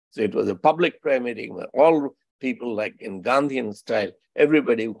 So it was a public prayer meeting where all people, like in Gandhian style,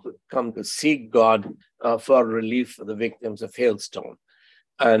 everybody would come to seek God for relief for the victims of hailstorm.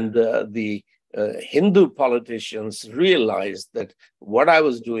 And the Hindu politicians realized that what I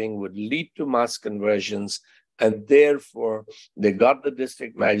was doing would lead to mass conversions, and therefore they got the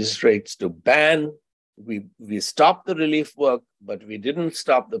district magistrates to ban. We stopped the relief work, but we didn't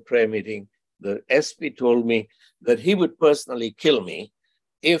stop the prayer meeting. The SP told me that he would personally kill me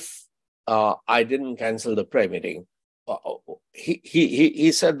if I didn't cancel the prayer meeting.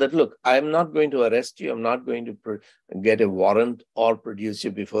 He said that, look, I'm not going to arrest you. I'm not going to get a warrant or produce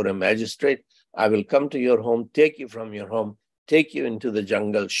you before a magistrate. I will come to your home, take you from your home, take you into the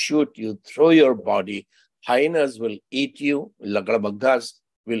jungle, shoot you, throw your body. Hyenas will eat you. Lagrabaggas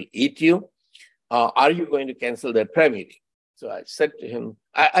will eat you. Are you going to cancel that prayer meeting? So I said to him,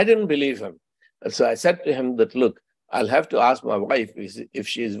 I didn't believe him. So I said to him that, look, I'll have to ask my wife if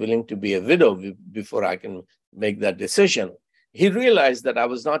she is willing to be a widow before I can make that decision. He realized that I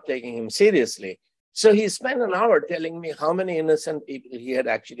was not taking him seriously. So he spent an hour telling me how many innocent people he had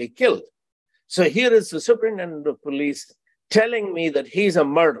actually killed. So here is the superintendent of police telling me that he's a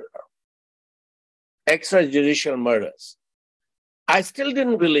murderer, extrajudicial murders. I still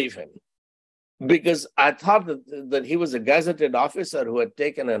didn't believe him because I thought that he was a gazetted officer who had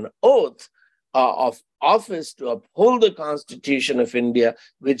taken an oath of office to uphold the Constitution of India,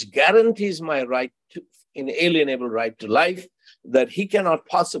 which guarantees my right to inalienable right to life, that he cannot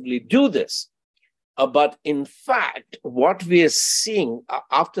possibly do this. But in fact, what we are seeing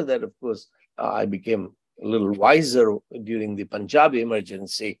after that, of course, I became a little wiser during the Punjabi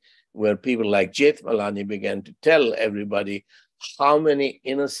emergency, where people like Jethmalani began to tell everybody how many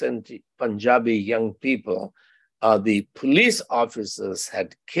innocent Punjabi young people the police officers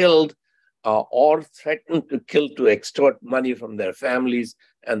had killed or threatened to kill to extort money from their families,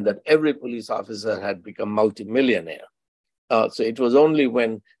 and that every police officer had become multimillionaire. So it was only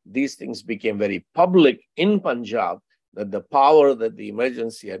when these things became very public in Punjab that the power that the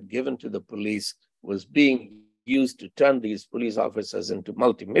emergency had given to the police was being used to turn these police officers into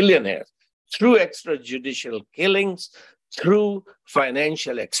multimillionaires through extrajudicial killings, through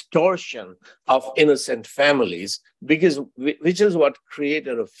financial extortion of innocent families, which is what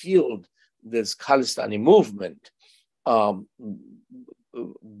created or fueled this Khalistani movement.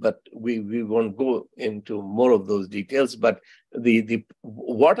 but we won't go into more of those details. But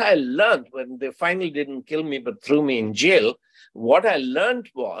what I learned when they finally didn't kill me but threw me in jail, what I learned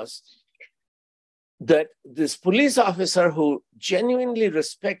was that this police officer who genuinely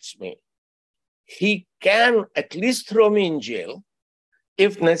respects me, he can at least throw me in jail.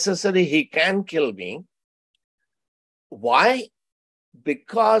 If necessary, he can kill me. Why?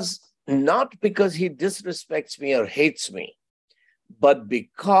 Not because he disrespects me or hates me, but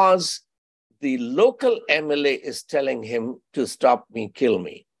because the local MLA is telling him to stop me, kill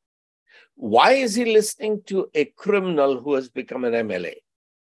me. Why is he listening to a criminal who has become an MLA?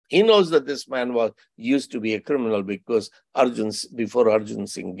 He knows that this man used to be a criminal because before Arjun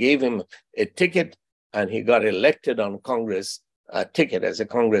Singh gave him a ticket and he got elected on Congress ticket as a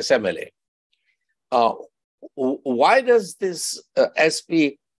Congress MLA. Why does this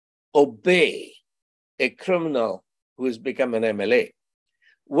SP obey a criminal who has become an MLA?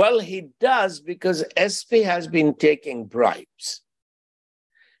 Well, he does because SP has been taking bribes.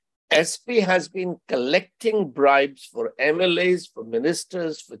 SP has been collecting bribes for MLAs, for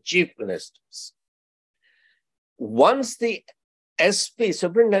ministers, for chief ministers. Once the SP,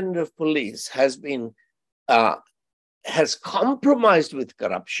 Superintendent of Police, has compromised with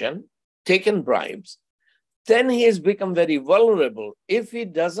corruption, taken bribes, then he has become very vulnerable. If he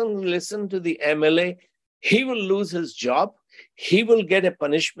doesn't listen to the MLA, he will lose his job. He will get a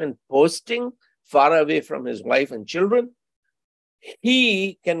punishment posting far away from his wife and children.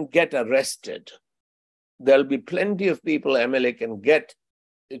 He can get arrested. There'll be plenty of people MLA can get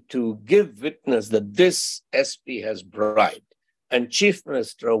to give witness that this SP has bribed. And Chief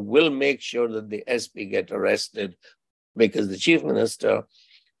Minister will make sure that the SP get arrested because the Chief Minister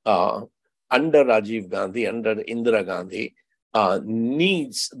under Rajiv Gandhi, under Indira Gandhi,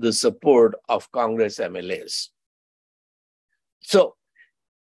 needs the support of Congress MLAs. So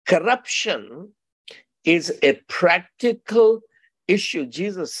corruption is a practical issue.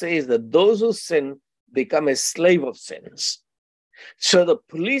 Jesus says that those who sin become a slave of sins. So the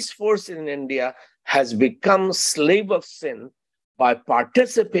police force in India has become slave of sin by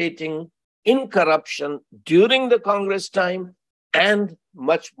participating in corruption during the Congress time and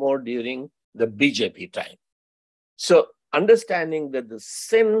much more during the BJP time. So understanding that the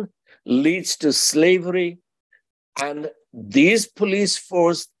sin leads to slavery, and these police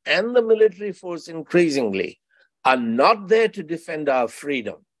force and the military force increasingly are not there to defend our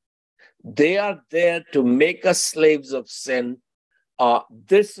freedom. They are there to make us slaves of sin.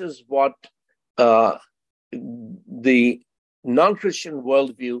 This is what the non-Christian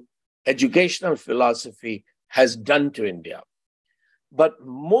worldview, educational philosophy has done to India. But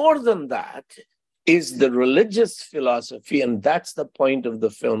more than that is the religious philosophy, and that's the point of the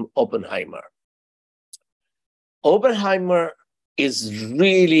film Oppenheimer. Oppenheimer is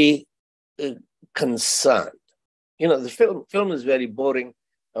really concerned. You know, the film is very boring,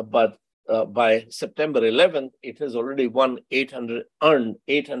 but by September 11th, it has already earned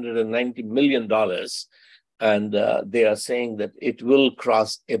 $890 million. And they are saying that it will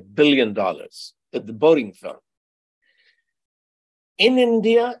cross $1 billion, the boring film. In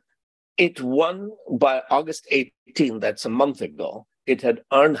India, it won by August 18, that's a month ago, it had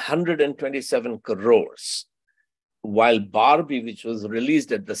earned 127 crores, while Barbie, which was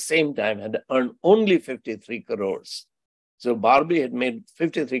released at the same time, had earned only 53 crores. So Barbie had made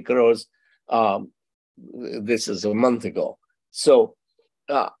 53 crores, this is a month ago. So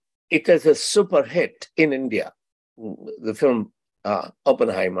it is a super hit in India, the film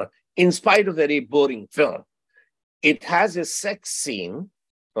Oppenheimer, in spite of a very boring film. It has a sex scene,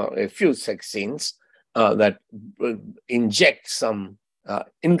 a few sex scenes that inject some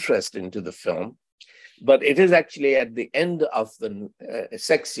interest into the film. But it is actually at the end of the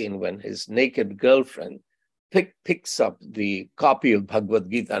sex scene when his naked girlfriend picks up the copy of Bhagavad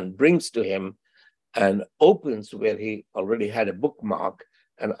Gita and brings to him and opens where he already had a bookmark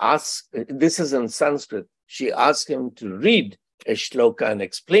and asks, this is in Sanskrit, she asked him to read a shloka and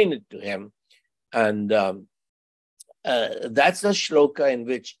explain it to him. And that's a shloka in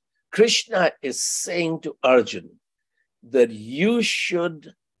which Krishna is saying to Arjun that you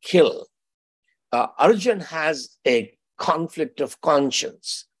should kill. Arjun has a conflict of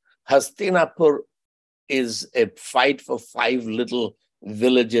conscience. Hastinapur is a fight for 5 little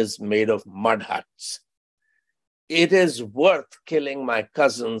villages made of mud huts. It is worth killing my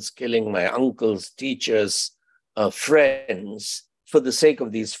cousins, killing my uncles, teachers, friends, for the sake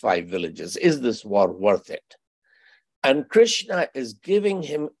of these 5 villages. Is this war worth it? And Krishna is giving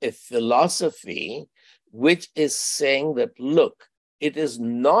him a philosophy which is saying that, look, it is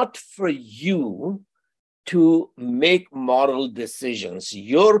not for you to make moral decisions.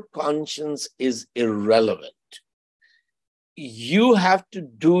 Your conscience is irrelevant. You have to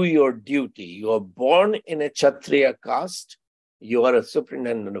do your duty. You are born in a Kshatriya caste. You are a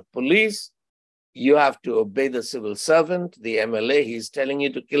superintendent of police. You have to obey the civil servant, the MLA. He's telling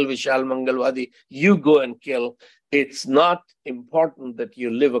you to kill Vishal Mangalwadi. You go and kill. It's not important that you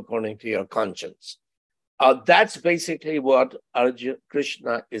live according to your conscience. That's basically what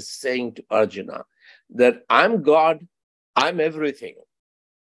Krishna is saying to Arjuna, that I'm God, I'm everything.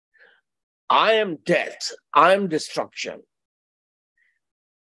 I am death, I am destruction.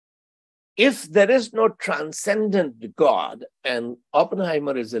 If there is no transcendent God, and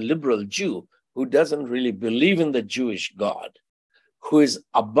Oppenheimer is a liberal Jew who doesn't really believe in the Jewish God, who is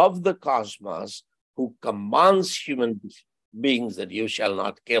above the cosmos, who commands human beings that you shall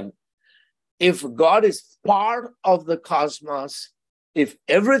not kill. If God is part of the cosmos, if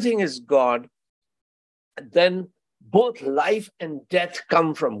everything is God, then both life and death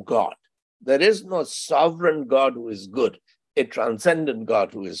come from God. There is no sovereign God who is good, a transcendent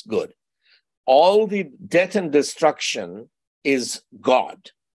God who is good. All the death and destruction is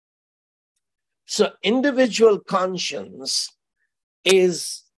God. So individual conscience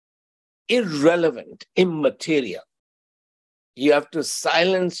is irrelevant, immaterial. You have to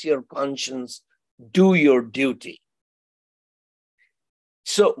silence your conscience, do your duty.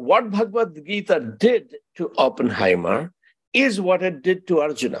 So what Bhagavad Gita did to Oppenheimer is what it did to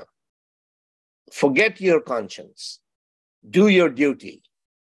Arjuna. Forget your conscience, do your duty,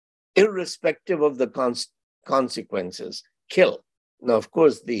 irrespective of the consequences, kill. Now, of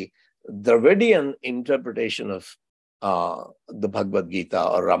course, the Dravidian interpretation of the Bhagavad Gita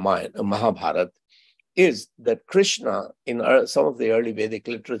or Ramayana, Mahabharata, is that Krishna, in some of the early Vedic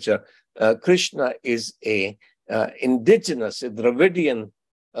literature, Krishna is a indigenous, a Dravidian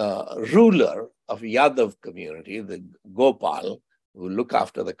ruler of Yadav community, the Gopal, who look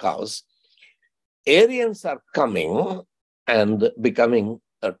after the cows. Aryans are coming and becoming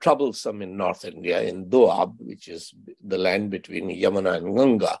troublesome in North India, in Doab, which is the land between Yamuna and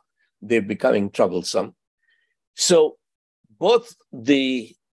Ganga. They're becoming troublesome. So both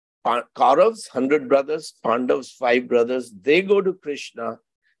the Kauravs, 100 brothers, Pandavas, 5 brothers, they go to Krishna.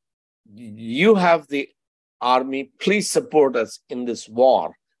 You have the army, please support us in this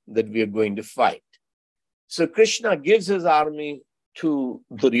war that we are going to fight. So Krishna gives his army to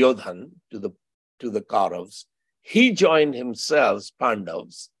Duryodhan, to the Kauravs. He joined himself,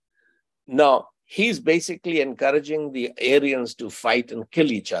 Pandavas. Now, he's basically encouraging the Aryans to fight and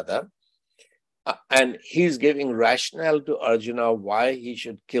kill each other. And he's giving rationale to Arjuna why he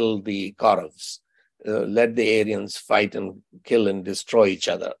should kill the Kauravas. Let the Aryans fight and kill and destroy each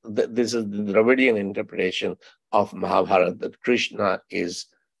other. This is the Dravidian interpretation of Mahabharata, that Krishna is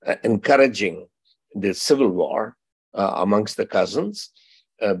encouraging the civil war amongst the cousins,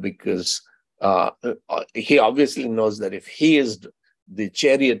 because he obviously knows that if he is the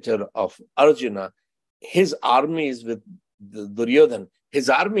charioteer of Arjuna, his army is with the Duryodhan. His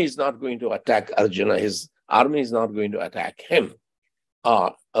army is not going to attack Arjuna. His army is not going to attack him.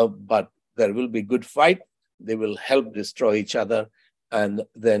 But there will be good fight. They will help destroy each other. And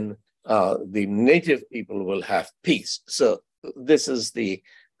then the native people will have peace. So this is the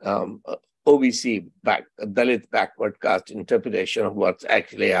OBC, Dalit backward caste interpretation of what's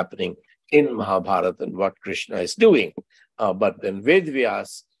actually happening in Mahabharata and what Krishna is doing. But then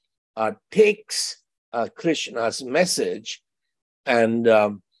Vedvyas takes Krishna's message and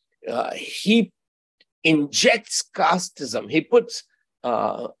he injects casteism. He puts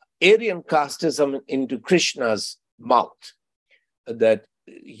Aryan casteism into Krishna's mouth, that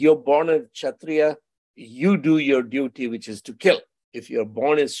you're born a Kshatriya, you do your duty, which is to kill. If you're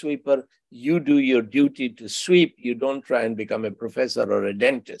born a sweeper, you do your duty to sweep. You don't try and become a professor or a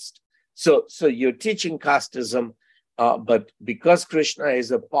dentist. So you're teaching casteism, but because Krishna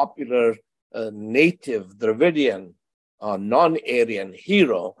is a popular native Dravidian, non-Aryan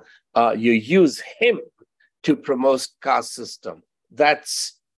hero, you use him to promote caste system.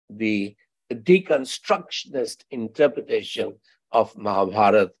 That's the deconstructionist interpretation of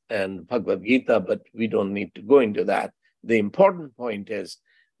Mahabharata and Bhagavad Gita, but we don't need to go into that. The important point is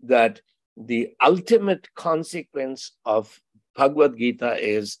that the ultimate consequence of Bhagavad Gita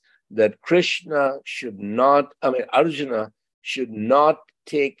is that Arjuna should not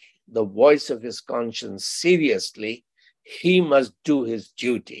take the voice of his conscience seriously. He must do his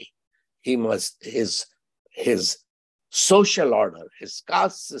duty. He must, his social order, his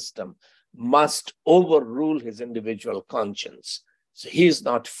caste system must overrule his individual conscience. So he is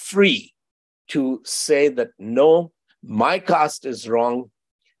not free to say that, no, my caste is wrong,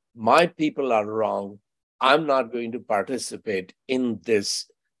 my people are wrong, I'm not going to participate in this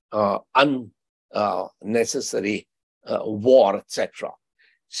unnecessary war, etc.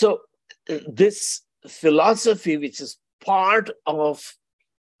 So this philosophy, which is part of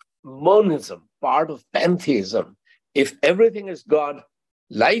monism, part of pantheism, if everything is God,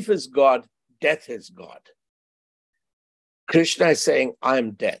 life is God, death is God. Krishna is saying,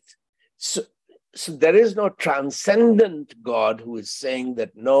 I'm death. So there is no transcendent God who is saying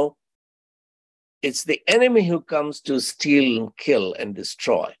that, no, it's the enemy who comes to steal and kill and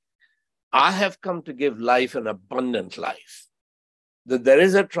destroy. I have come to give life, an abundant life. That there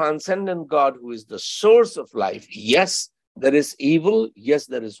is a transcendent God who is the source of life. Yes, there is evil. Yes,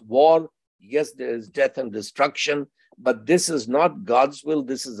 there is war. Yes, there is death and destruction. But this is not God's will.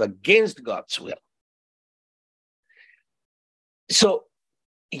 This is against God's will. So,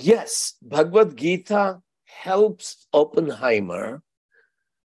 yes, Bhagavad Gita helps Oppenheimer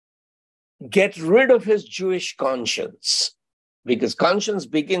get rid of his Jewish conscience, because conscience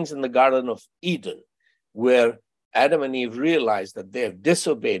begins in the Garden of Eden, where Adam and Eve realized that they have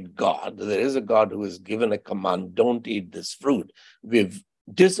disobeyed God. There is a God who has given a command, don't eat this fruit. We've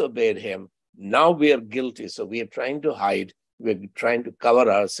disobeyed him. Now we are guilty, so we are trying to hide. We're trying to cover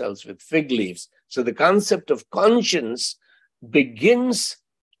ourselves with fig leaves. So the concept of conscience begins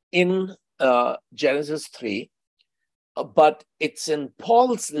in Genesis 3, but it's in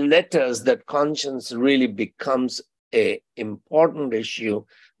Paul's letters that conscience really becomes an important issue,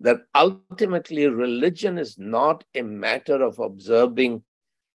 that ultimately religion is not a matter of observing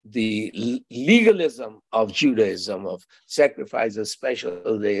the legalism of Judaism, of sacrifices,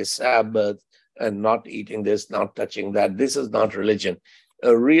 special days, Sabbath, and not eating this, not touching that. This is not religion.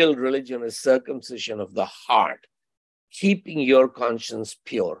 A real religion is circumcision of the heart, keeping your conscience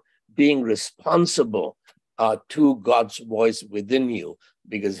pure, being responsible to God's voice within you,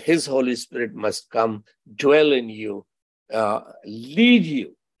 because his Holy Spirit must come, dwell in you, lead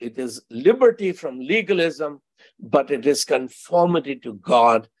you. It is liberty from legalism, but it is conformity to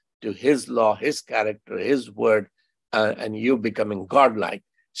God, to his law, his character, his word, and you becoming godlike.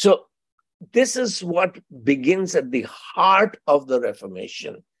 So this is what begins at the heart of the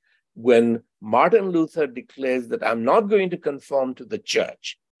Reformation, when Martin Luther declares that I'm not going to conform to the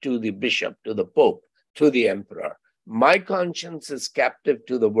church, to the bishop, to the pope, to the emperor. My conscience is captive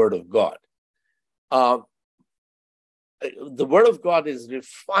to the word of God. The word of God is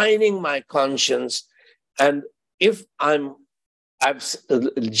refining my conscience. And if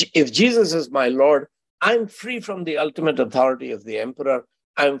Jesus is my Lord, I'm free from the ultimate authority of the emperor.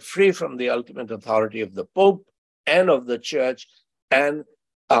 I'm free from the ultimate authority of the pope and of the church. And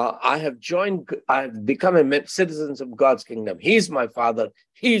I have become a citizen of God's kingdom. He's my father.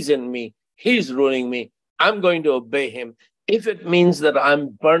 He's in me. He's ruling me. I'm going to obey him. If it means that I'm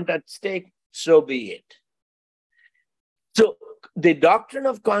burnt at stake, so be it. So the doctrine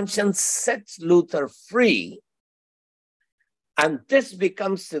of conscience sets Luther free. And this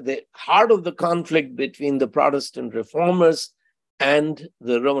becomes the heart of the conflict between the Protestant reformers and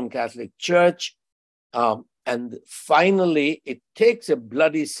the Roman Catholic Church. And finally, it takes a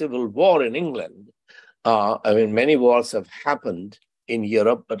bloody civil war in England. Many wars have happened in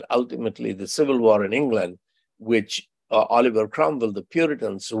Europe, but ultimately the civil war in England, which Oliver Cromwell, the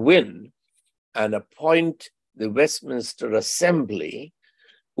Puritans, win and appoint the Westminster Assembly,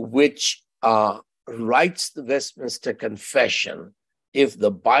 which writes the Westminster Confession. If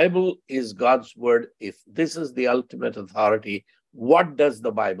the Bible is God's word, if this is the ultimate authority, what does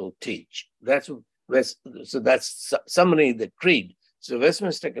the Bible teach? That's summoning the creed. So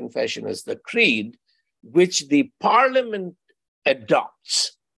Westminster Confession is the creed which the Parliament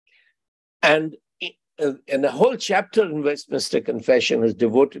adopts. And a whole chapter in Westminster Confession is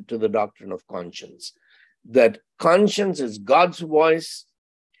devoted to the doctrine of conscience, that conscience is God's voice.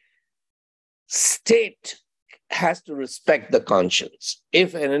 State has to respect the conscience.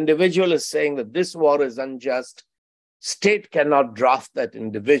 If an individual is saying that this war is unjust, state cannot draft that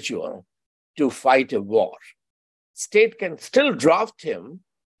individual to fight a war. State can still draft him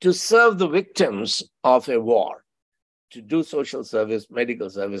to serve the victims of a war, to do social service,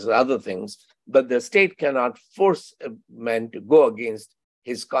 medical service, other things, but the state cannot force a man to go against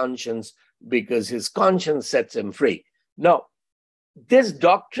his conscience, because his conscience sets him free. Now, this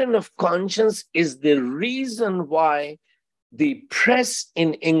doctrine of conscience is the reason why the press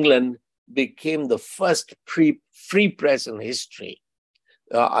in England became the first free press in history.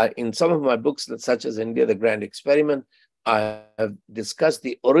 In some of my books, such as India, the Grand Experiment, I have discussed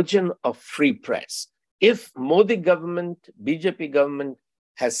the origin of free press. If Modi government, BJP government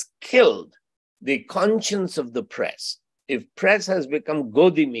has killed the conscience of the press, if press has become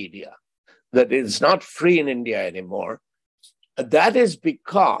Godi media, that it's not free in India anymore, that is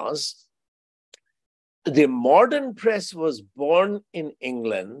because the modern press was born in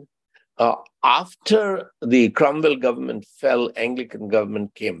England after the Cromwell government fell, Anglican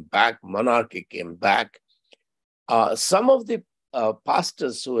government came back, monarchy came back. Some of the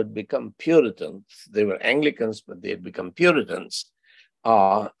pastors who had become Puritans, they were Anglicans, but they had become Puritans,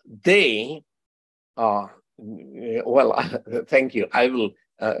 thank you. I will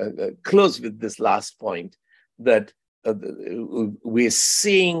close with this last point, that we're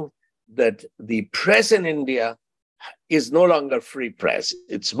seeing that the press in India is no longer free press.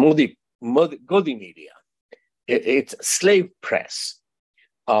 It's Godi media. It's slave press.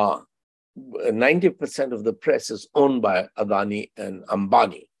 90% of the press is owned by Adani and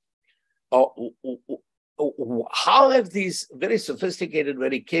Ambani. How have these very sophisticated,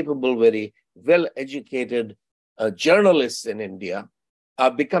 very capable, very well-educated journalists in India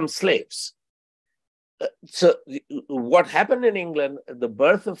become slaves? So what happened in England, the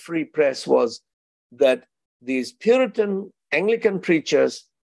birth of free press, was that these Puritan Anglican preachers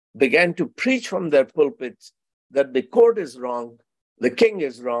began to preach from their pulpits that the court is wrong, the king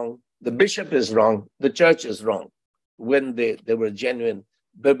is wrong, the bishop is wrong, the church is wrong, when there were genuine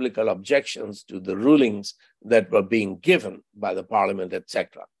biblical objections to the rulings that were being given by the parliament,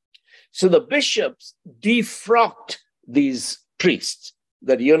 etc. So the bishops defrocked these priests,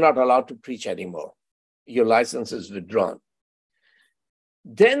 that you're not allowed to preach anymore. Your license is withdrawn.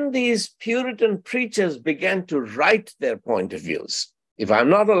 Then these Puritan preachers began to write their point of views. If I'm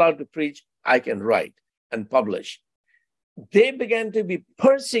not allowed to preach, I can write and publish. They began to be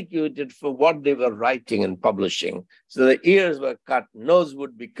persecuted for what they were writing and publishing. So the ears were cut, nose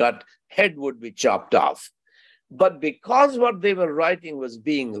would be cut, head would be chopped off. But because what they were writing was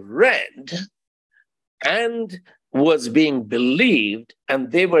being read and was being believed,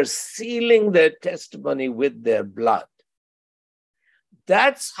 and they were sealing their testimony with their blood,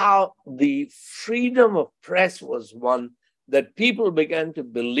 that's how the freedom of press was won, that people began to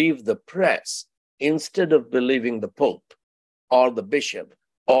believe the press instead of believing the Pope or the bishop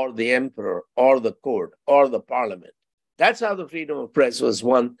or the emperor or the court or the parliament. That's how the freedom of press was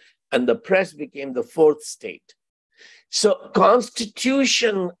won, and the press became the fourth state. So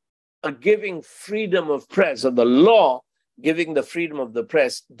Constitution giving freedom of press, or the law giving the freedom of the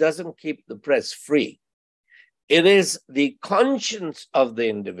press, doesn't keep the press free. It is the conscience of the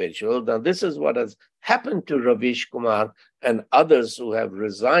individual. Now, this is what has happened to Ravish Kumar and others who have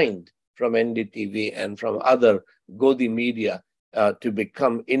resigned from NDTV and from other Godi media to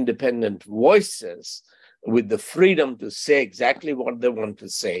become independent voices with the freedom to say exactly what they want to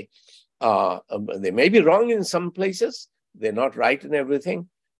say. They may be wrong in some places. They're not right in everything.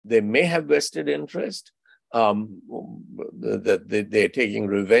 They may have vested interest. They're taking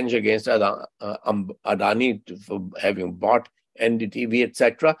revenge against Adani for having bought NDTV,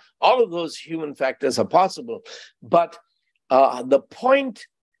 etc. All of those human factors are possible. But the point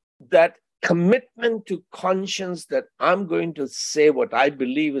that commitment to conscience, that I'm going to say what I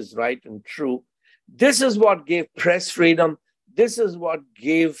believe is right and true, this is what gave press freedom. This is what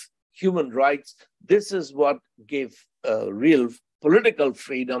gave human rights. This is what gave real political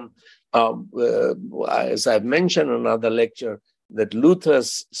freedom. As I've mentioned in another lecture, that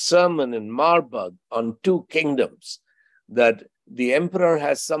Luther's sermon in Marburg on two kingdoms, that the emperor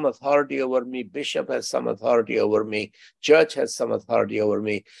has some authority over me, bishop has some authority over me, church has some authority over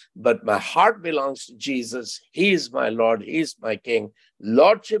me, but my heart belongs to Jesus. He is my Lord, he is my King.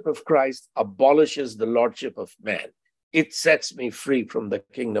 Lordship of Christ abolishes the lordship of man. It sets me free from the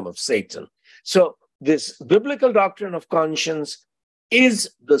kingdom of Satan. So this biblical doctrine of conscience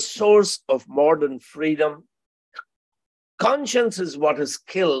is the source of modern freedom. Conscience is what is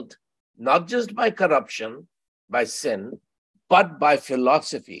killed, not just by corruption, by sin, but by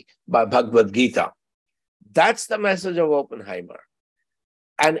philosophy, by Bhagavad Gita. That's the message of Oppenheimer.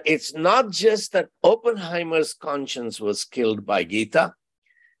 And it's not just that Oppenheimer's conscience was killed by Gita.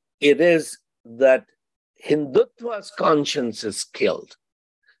 It is that Hindutva's conscience is killed.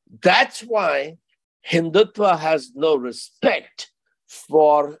 That's why Hindutva has no respect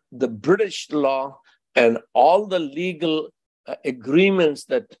for the British law and all the legal agreements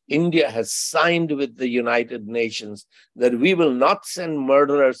that India has signed with the United Nations, that we will not send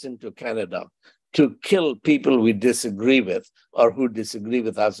murderers into Canada to kill people we disagree with or who disagree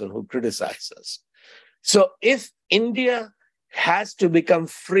with us and who criticize us. So if India has to become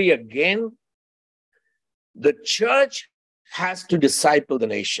free again, the church has to disciple the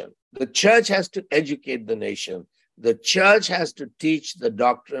nation. The church has to educate the nation. The church has to teach the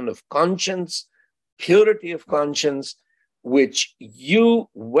doctrine of conscience, purity of conscience, which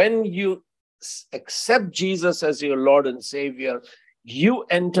when you accept Jesus as your Lord and Savior, you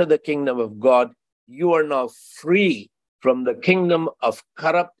enter the kingdom of God. You are now free from the kingdom of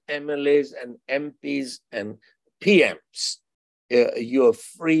corrupt MLAs and MPs and PMs. You are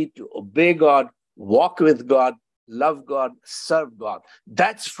free to obey God, walk with God, love God, serve God.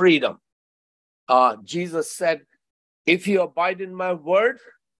 That's freedom. Jesus said, if you abide in my word,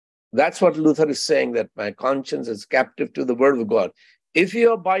 that's what Luther is saying, that my conscience is captive to the word of God. If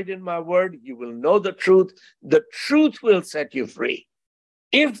you abide in my word, you will know the truth. The truth will set you free.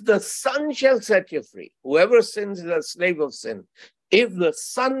 If the Son shall set you free, whoever sins is a slave of sin. If the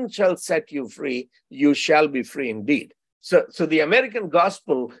Son shall set you free, you shall be free indeed. So the American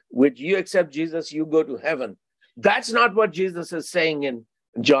gospel, which you accept Jesus, you go to heaven. That's not what Jesus is saying in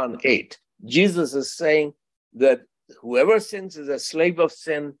John 8. Jesus is saying that whoever sins is a slave of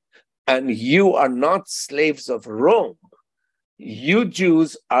sin, and you are not slaves of Rome. You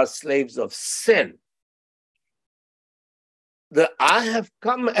Jews are slaves of sin. I have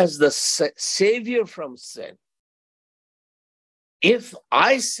come as the savior from sin. If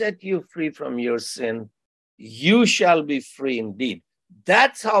I set you free from your sin, you shall be free indeed.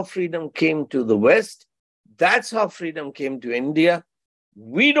 That's how freedom came to the West. That's how freedom came to India.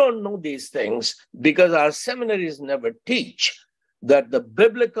 We don't know these things because our seminaries never teach that the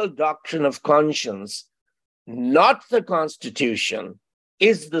biblical doctrine of conscience, not the Constitution,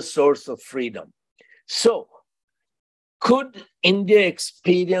 is the source of freedom. So, could India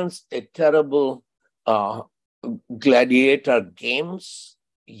experience a terrible gladiator games?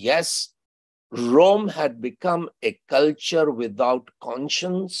 Yes. Rome had become a culture without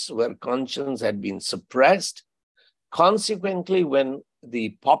conscience, where conscience had been suppressed. Consequently, when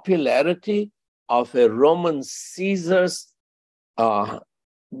the popularity of a Roman Caesar's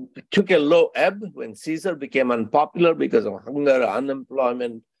took a low ebb, when Caesar became unpopular because of hunger,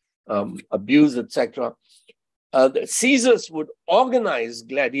 unemployment, abuse, etc., the Caesars would organize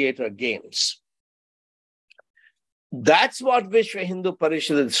gladiator games. That's what Vishwa Hindu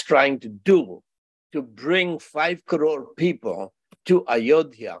Parishad is trying to do, to bring 5 crore people to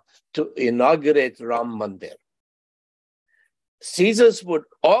Ayodhya to inaugurate Ram Mandir. Caesars would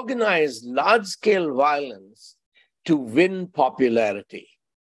organize large-scale violence to win popularity.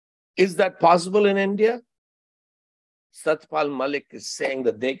 Is that possible in India? Satya Pal Malik is saying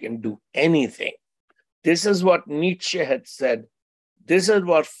that they can do anything. This is what Nietzsche had said. This is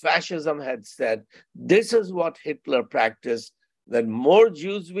what fascism had said. This is what Hitler practiced, that more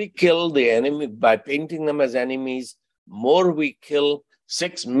Jews we kill the enemy by painting them as enemies, more we kill,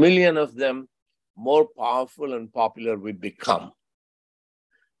 6 million of them, more powerful and popular we become.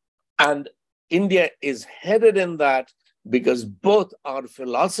 And India is headed in that because both our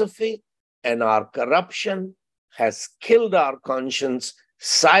philosophy and our corruption has killed our conscience,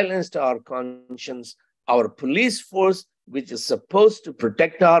 silenced our conscience. Our police force, which is supposed to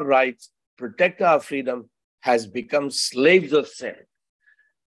protect our rights, protect our freedom, has become slaves of sin.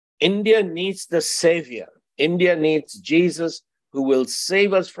 India needs the savior. India needs Jesus, who will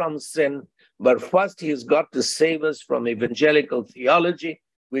save us from sin. But first, he's got to save us from evangelical theology,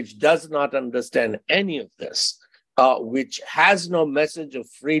 which does not understand any of this, which has no message of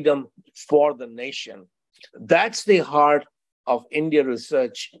freedom for the nation. That's the heart of India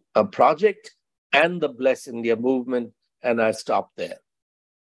Research Project and the Bless India movement, and I stop there.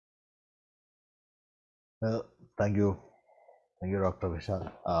 Well, thank you, Dr.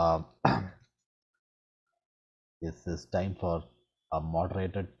 Vishal. This is time for a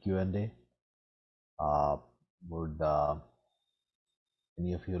moderated Q&A. Would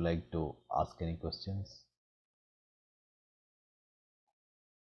any of you like to ask any questions?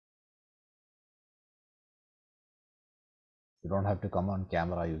 You don't have to come on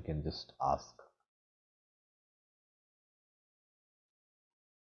camera, you can just ask.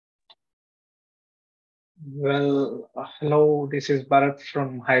 Well, hello, this is Bharat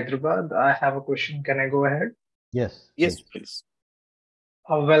from Hyderabad. I have a question. Can I go ahead? Yes. Yes, please.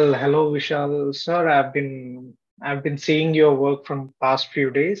 Well, hello, Vishal. Sir, I've been seeing your work from past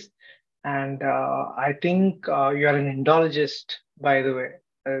few days, and I think you are an Indologist, by the way,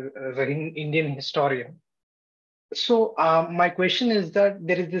 as an Indian historian. So, my question is that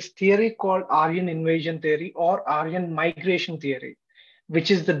there is this theory called Aryan invasion theory or Aryan migration theory, which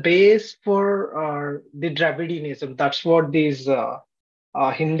is the base for the Dravidianism. That's what these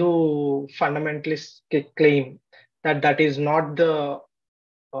Hindu fundamentalists claim, that that is not the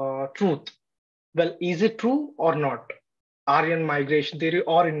truth. Well, is it true or not? Aryan migration theory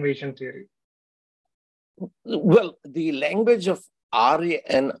or invasion theory? Well, the language of Arya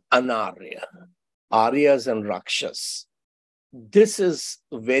and Anarya, Aryas and Rakshas, this is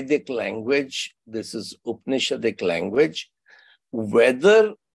Vedic language, this is Upanishadic language.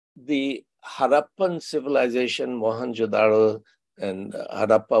 Whether the Harappan civilization, Mohenjo-daro and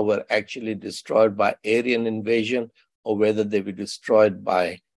Harappa, were actually destroyed by Aryan invasion or whether they were destroyed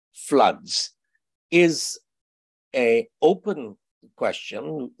by floods is an open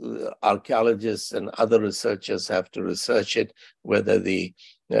question. Archaeologists and other researchers have to research it, whether the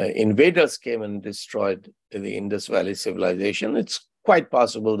invaders came and destroyed the Indus Valley civilization. It's quite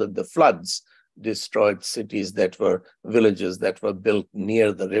possible that the floods destroyed cities that were villages that were built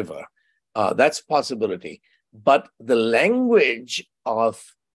near the river. That's a possibility. But the language of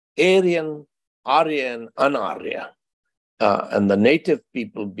Aryan, Aryan, Anarya, and the native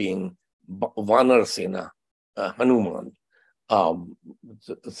people being Vanarsena, Hanuman,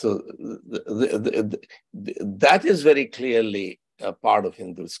 that is very clearly a part of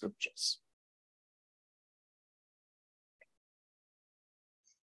Hindu scriptures.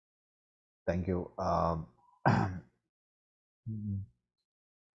 Thank you.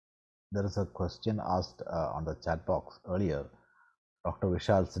 There is a question asked on the chat box earlier. Dr.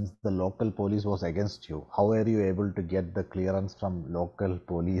 Vishal, since the local police was against you, how were you able to get the clearance from local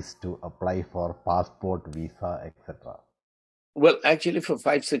police to apply for passport, visa, etc.? Well, actually, for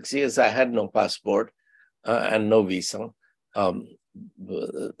 5-6 years, I had no passport and no visa. But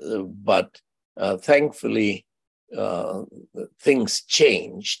thankfully, things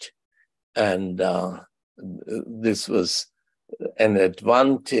changed. And this was an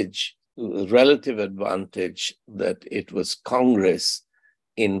advantage, relative advantage, that it was Congress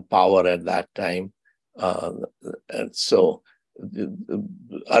in power at that time. And so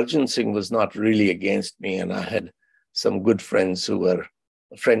Arjun Singh was not really against me, and I had some good friends who were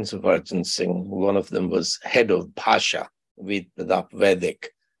friends of Arjun Singh. One of them was head of Bhasha, Ved Pradap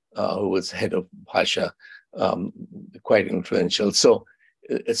Vedic, who was head of Bhasha, quite influential. So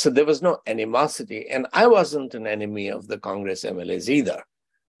there was no animosity, and I wasn't an enemy of the Congress MLAs either.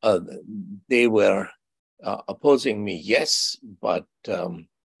 They were opposing me, yes, but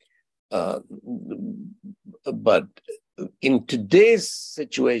in today's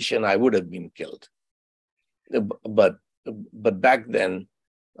situation, I would have been killed. But back then,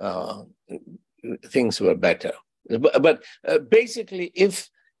 things were better. But basically, if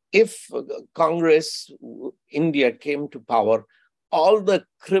Congress, India came to power, all the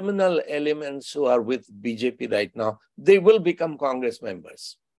criminal elements who are with BJP right now, they will become Congress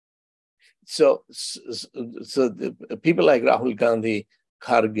members. So the people like Rahul Gandhi,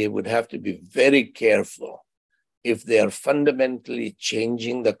 Kharge would have to be very careful if they are fundamentally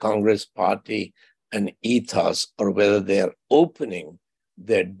changing the Congress party and ethos, or whether they are opening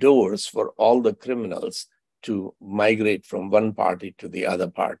their doors for all the criminals to migrate from one party to the other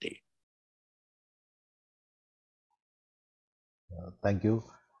party. Thank you.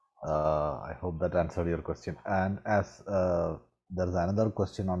 I hope that answered your question. And as there's another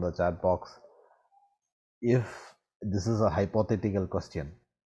question on the chat box, if this is a hypothetical question,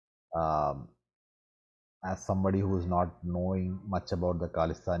 as somebody who is not knowing much about the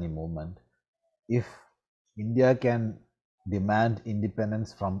Khalistani movement, if India can demand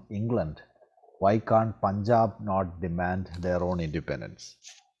independence from England, why can't Punjab not demand their own independence?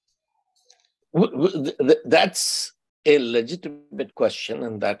 That's a legitimate question,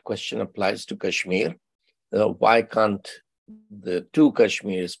 and that question applies to Kashmir. Why can't the two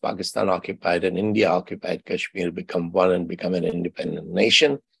Kashmirs, Pakistan occupied and India occupied Kashmir, become one and become an independent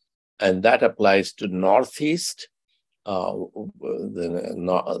nation? And that applies to Northeast.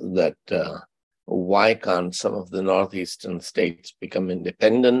 Why can't some of the northeastern states become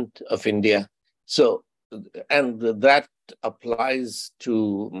independent of India? So, and that applies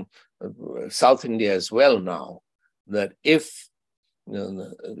to South India as well now, that if, and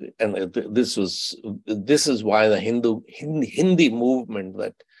this is why the Hindi movement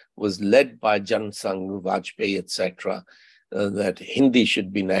that was led by Jan Sangh, Vajpayee, etc., that Hindi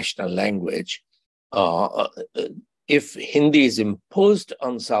should be national language. If Hindi is imposed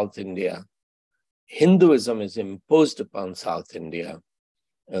on South India, Hinduism is imposed upon South India,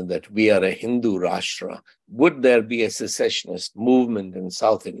 and that we are a Hindu Rashtra, would there be a secessionist movement in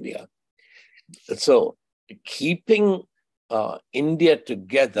South India? So keeping India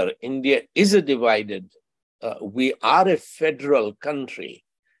together, India is a divided, we are a federal country.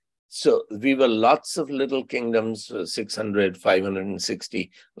 So we were lots of little kingdoms, 600,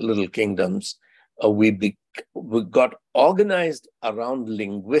 560 little kingdoms. We got organized around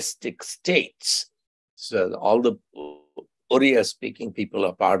linguistic states. So all the Oriya-speaking people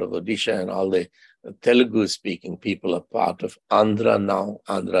are part of Odisha, and all the Telugu-speaking people are part of Andhra now,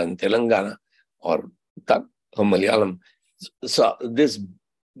 Andhra and Telangana, or Malayalam. So this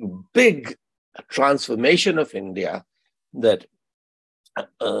big transformation of India, that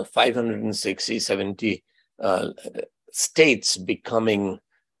 560, 70 states becoming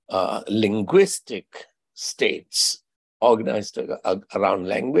linguistic states organized around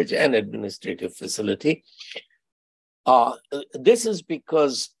language and administrative facility. This is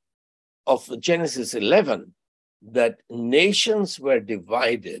because of Genesis 11, that nations were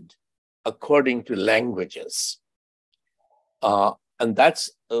divided according to languages. And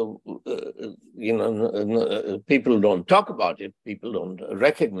that's, people don't talk about it, people don't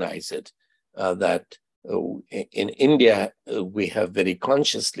recognize it, that in India, we have very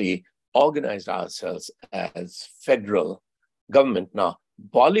consciously organized ourselves as federal government. Now,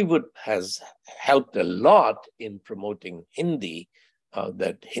 Bollywood has helped a lot in promoting Hindi,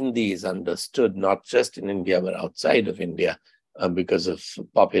 that Hindi is understood not just in India, but outside of India because of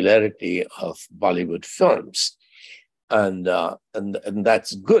popularity of Bollywood films. And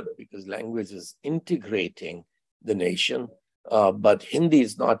that's good because language is integrating the nation, but Hindi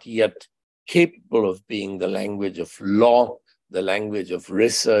is not yet capable of being the language of law, the language of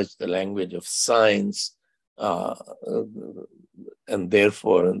research, the language of science, and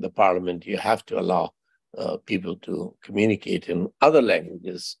therefore in the parliament you have to allow people to communicate in other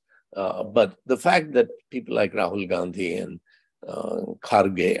languages. But the fact that people like Rahul Gandhi and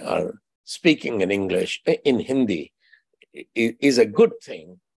Kharge are speaking in English, in Hindi, is a good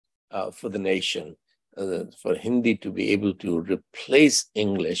thing for the nation, for Hindi to be able to replace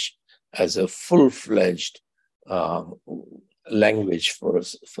English as a full-fledged language for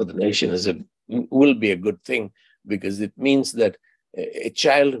the nation will be a good thing, because it means that a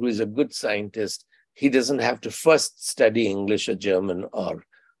child who is a good scientist, he doesn't have to first study English or German or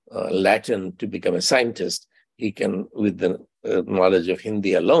Latin to become a scientist. He can, with the knowledge of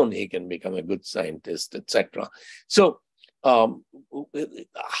Hindi alone, he can become a good scientist, etc. So, how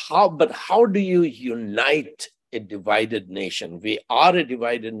do you unite a divided nation? We are a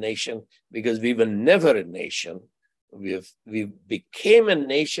divided nation because we were never a nation. We became a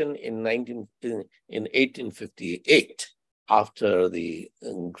nation in 1858 after the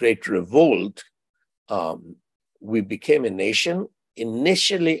Great Revolt. We became a nation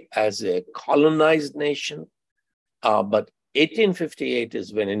initially as a colonized nation, but 1858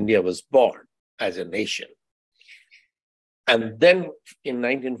 is when India was born as a nation. And then in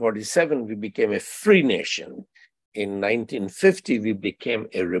 1947, we became a free nation. In 1950, we became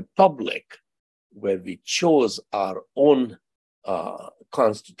a republic where we chose our own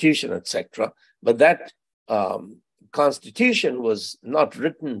constitution, etc. But that constitution was not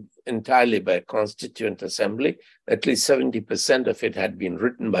written entirely by a constituent assembly. At least 70% of it had been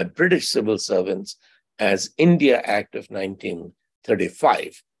written by British civil servants as India Act of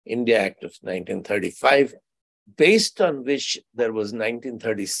 1935. India Act of 1935, based on which there was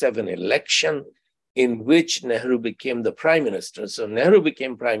 1937 election in which Nehru became the prime minister. So Nehru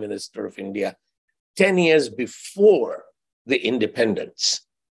became prime minister of India 10 years before the independence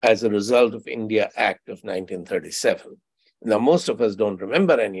as a result of India Act of 1937. Now, most of us don't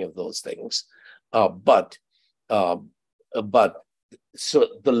remember any of those things, but so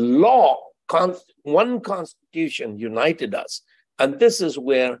the law, one constitution united us. And this is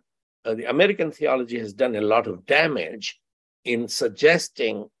where the American theology has done a lot of damage in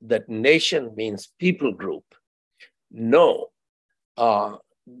suggesting that nation means people group. No.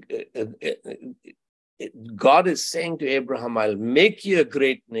 God is saying to Abraham, I'll make you a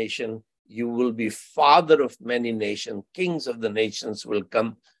great nation. You will be father of many nations. Kings of the nations will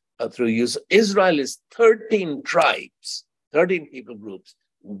come through you. So Israel is 13 tribes, 13 people groups,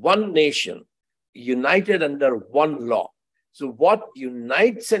 one nation, united under one law. So what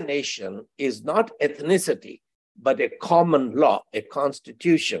unites a nation is not ethnicity, but a common law, a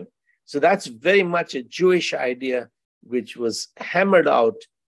constitution. So that's very much a Jewish idea, which was hammered out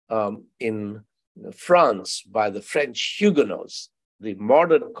in France by the French Huguenots. The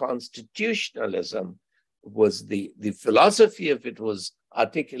modern constitutionalism was the philosophy of it was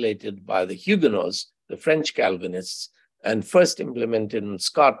articulated by the Huguenots, the French Calvinists, and first implemented in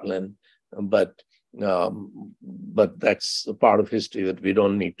Scotland, but that's a part of history that we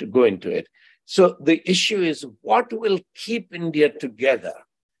don't need to go into it. So the issue is, what will keep India together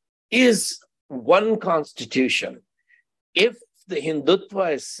is one constitution. If the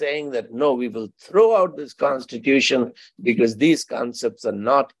Hindutva is saying that, no, we will throw out this constitution because these concepts are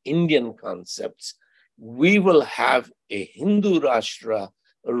not Indian concepts, we will have a Hindu Rashtra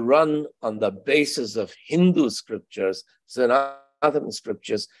run on the basis of Hindu scriptures, Sanatana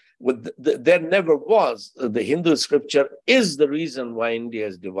scriptures. There never was. The Hindu scripture is the reason why India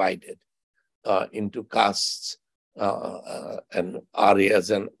is divided into castes and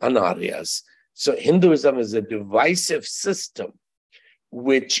Aryas and Unaryas. So Hinduism is a divisive system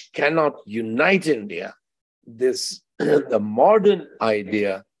which cannot unite India. This the modern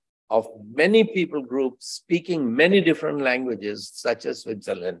idea of many people groups speaking many different languages, such as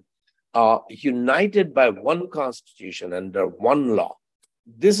Switzerland, are united by one constitution under one law.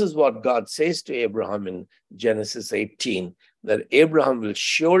 This is what God says to Abraham in Genesis 18, that Abraham will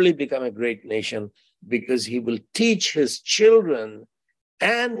surely become a great nation because he will teach his children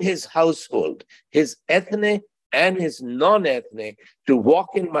and his household, his ethne and his non-ethne, to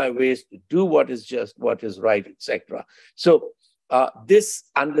walk in my ways, to do what is just, what is right, etc. So this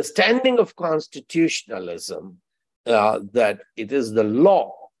understanding of constitutionalism, that it is the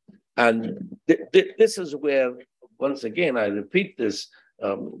law, and this is where, once again, I repeat this,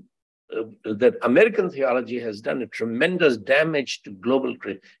 that American theology has done a tremendous damage to global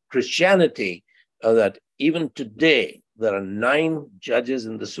Christianity, that even today, there are 9 judges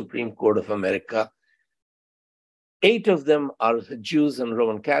in the Supreme Court of America. 8 of them are Jews and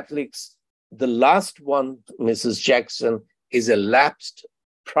Roman Catholics. The last one, Mrs. Jackson, is a lapsed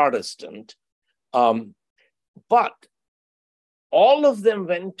Protestant. But all of them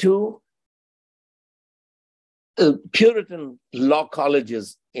went to Puritan law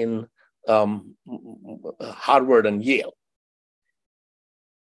colleges in Harvard and Yale.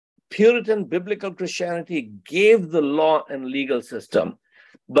 Puritan biblical Christianity gave the law and legal system.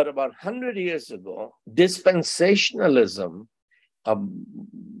 But about 100 years ago, dispensationalism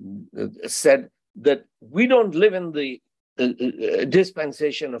said that we don't live in the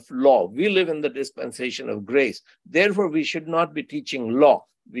dispensation of law. We live in the dispensation of grace. Therefore, we should not be teaching law.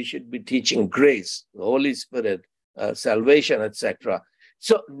 We should be teaching grace, the Holy Spirit, salvation, etc.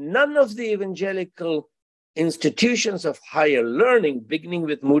 So none of the evangelical institutions of higher learning, beginning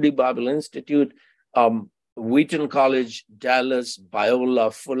with Moody Bible Institute, Wheaton College, Dallas,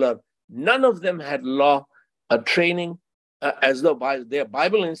 Biola, Fuller, none of them had law training, as though their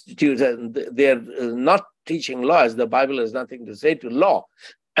Bible institutes, and they're not teaching law, as the Bible has nothing to say to law.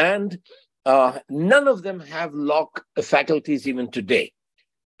 And none of them have law faculties even today.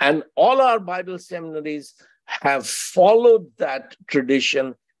 And all our Bible seminaries have followed that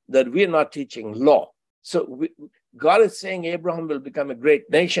tradition that we're not teaching law. So God is saying Abraham will become a great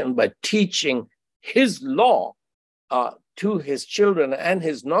nation by teaching his law to his children and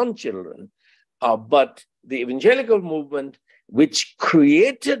his non-children. But the evangelical movement, which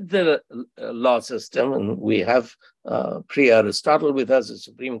created the law system, and we have Priya-Aristotle with us, a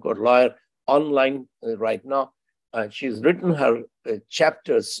Supreme Court lawyer, online right now. She's written her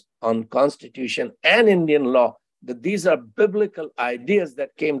chapters on Constitution and Indian law, that these are biblical ideas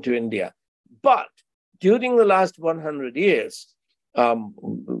that came to India. But during the last 100 years,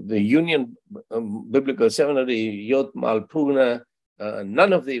 the Union Biblical Seminary, Yotmal, Pune,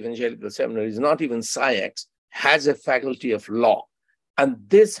 none of the evangelical seminaries, not even SciEx, has a faculty of law. And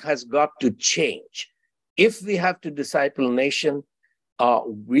this has got to change. If we have to disciple nation,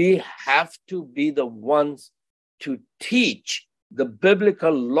 we have to be the ones to teach the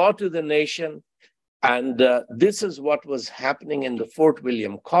biblical law to the nation. And this is what was happening in the Fort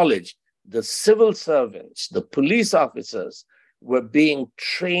William College. The civil servants, the police officers were being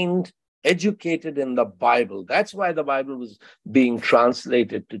trained, educated in the Bible. That's why the Bible was being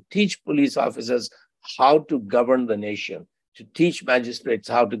translated, to teach police officers how to govern the nation, to teach magistrates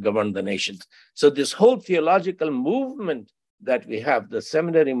how to govern the nations. So this whole theological movement that we have, the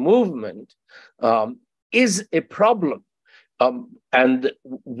seminary movement, is a problem. And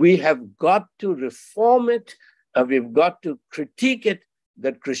we have got to reform it. We've got to critique it,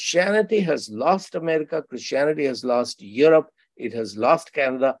 that Christianity has lost America, Christianity has lost Europe, it has lost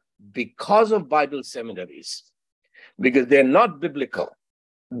Canada because of Bible seminaries, because they're not biblical.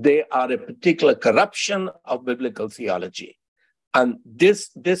 They are a particular corruption of biblical theology. And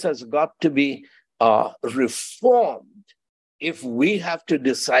this has got to be reformed if we have to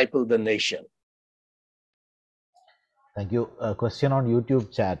disciple the nation. Thank you. A question on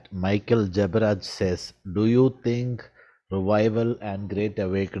YouTube chat. Michael Jabaraj says, do you think revival and great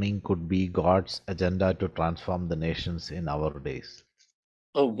awakening could be God's agenda to transform the nations in our days?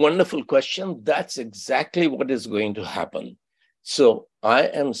 A wonderful question. That's exactly what is going to happen. So I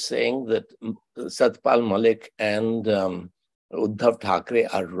am saying that Satya Pal Malik and Uddhav Thackeray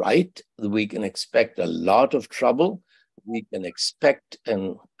are right. We can expect a lot of trouble. We can expect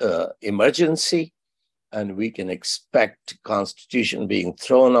an emergency, and we can expect constitution being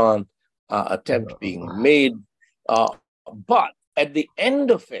thrown on, attempt being made. But at the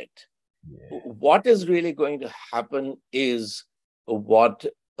end of it, what is really going to happen is what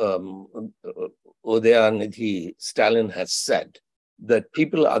Udayanidhi Stalin has said that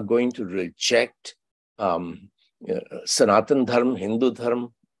people are going to reject Sanatan Dharma, Hindu Dharma,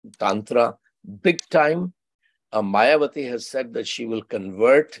 Tantra, big time. Mayawati has said that she will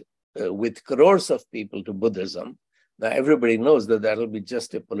convert with crores of people to Buddhism. Now, everybody knows that that will be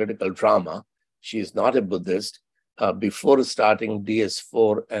just a political drama. She is not a Buddhist. Before starting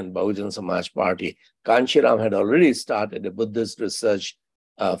DS4 and Bahujan Samaj Party, Kanchiram had already started a Buddhist research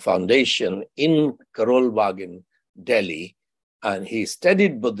foundation in Karol Bagh in Delhi. And he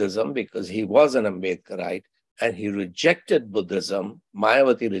studied Buddhism because he was an Ambedkarite, and he rejected Buddhism.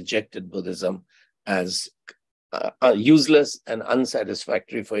 Mayawati rejected Buddhism as useless and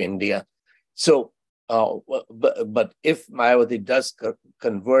unsatisfactory for India. So, but if Mayawati does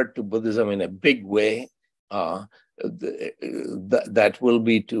convert to Buddhism in a big way, that will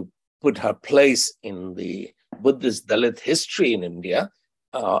be to put her place in the Buddhist Dalit history in India.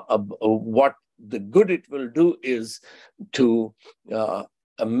 What the good it will do is to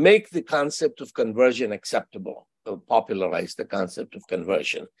make the concept of conversion acceptable, popularize the concept of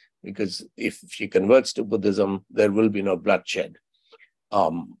conversion. Because if she converts to Buddhism, there will be no bloodshed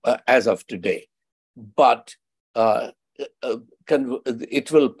as of today. But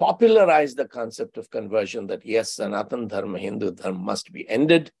it will popularize the concept of conversion that yes, Sanatan Dharma, Hindu Dharma must be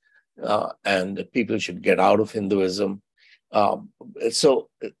ended, and people should get out of Hinduism. So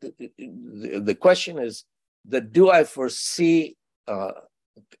the question is that do I foresee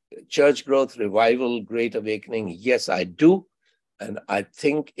church growth, revival, great awakening? Yes, I do. And I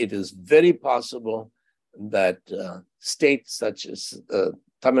think it is very possible that states such as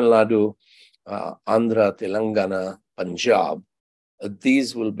Tamil Nadu, Andhra, Telangana, Punjab,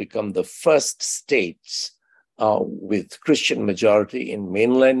 these will become the first states with Christian majority in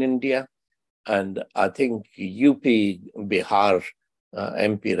mainland India. And I think UP, Bihar,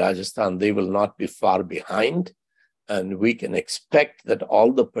 MP, Rajasthan, they will not be far behind. And we can expect that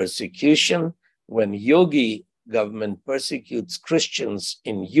all the persecution, when Yogi government persecutes Christians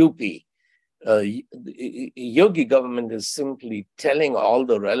in UP, Yogi government is simply telling all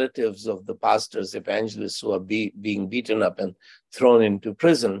the relatives of the pastors, evangelists who are being beaten up and thrown into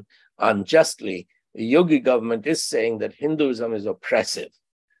prison unjustly. The Yogi government is saying that Hinduism is oppressive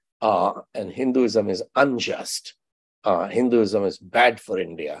and Hinduism is unjust. Hinduism is bad for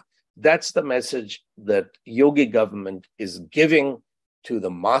India. That's the message that Yogi government is giving to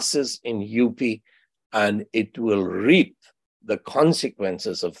the masses in UP, and it will reap the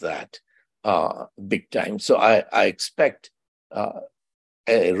consequences of that big time. So I expect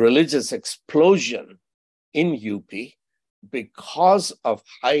a religious explosion in UP because of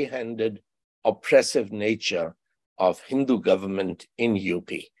high-handed, oppressive nature of Hindu government in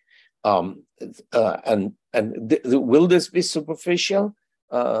UP. Will this be superficial?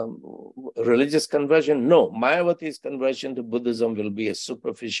 Religious conversion? No. Mayawati's conversion to Buddhism will be a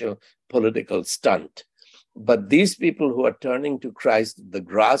superficial political stunt. But these people who are turning to Christ, the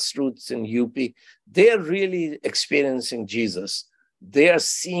grassroots in UP, they are really experiencing Jesus. They are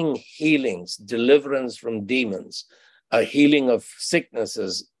seeing healings, deliverance from demons, a healing of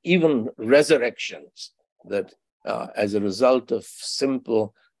sicknesses, even resurrections, that as a result of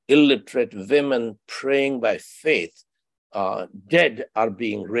simple, illiterate women praying by faith, dead are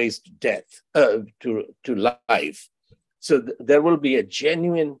being raised to life. So there will be a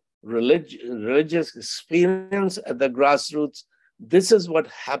genuine religious experience at the grassroots. This is what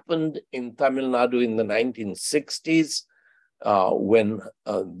happened in Tamil Nadu in the 1960s when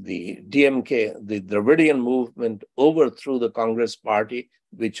the DMK, the Dravidian movement, overthrew the Congress party,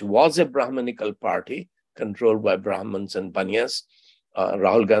 which was a Brahmanical party controlled by Brahmins and Banyas.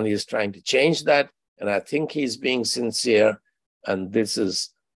 Rahul Gandhi is trying to change that, and I think he's being sincere. And this is,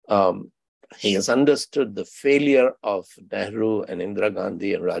 he has understood the failure of Nehru and Indira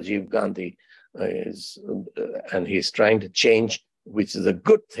Gandhi and Rajiv Gandhi, and he's trying to change, which is a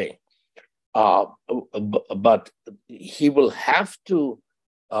good thing. But he will have to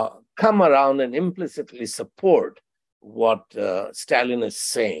come around and implicitly support what Stalin is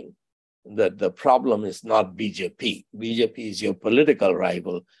saying, that the problem is not BJP. BJP is your political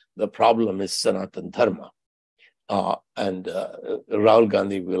rival. The problem is Sanatan Dharma. And Rahul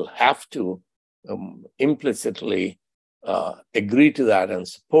Gandhi will have to implicitly agree to that and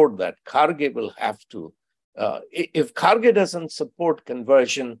support that. Kharge will have to. If Kharge doesn't support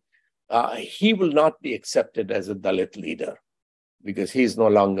conversion, he will not be accepted as a Dalit leader because he's no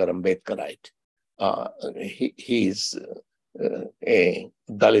longer Ambedkarite. He's a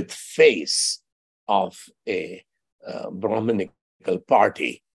Dalit face of a Brahminical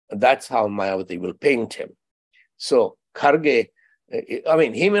party. That's how Mayawati will paint him. So Kharge I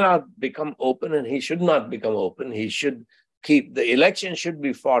mean, he may not become open, and he should not become open. He should keep, the election should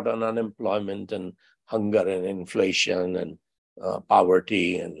be fought on unemployment and hunger and inflation and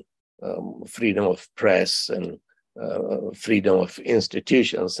poverty and freedom of press and freedom of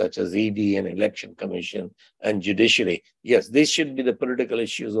institutions such as ED and Election Commission and judiciary. Yes, these should be the political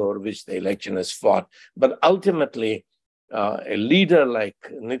issues over which the election is fought. But ultimately, a leader like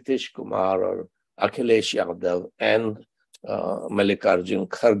Nitish Kumar or Akhilesh Yadav and Mallikarjun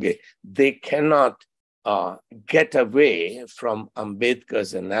Kharge, they cannot get away from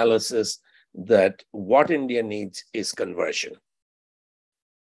Ambedkar's analysis that what India needs is conversion.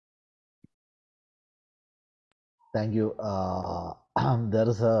 Thank you. There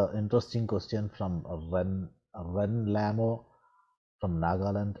is an interesting question from Ren Lamo from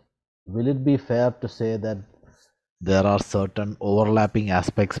Nagaland. Will it be fair to say that there are certain overlapping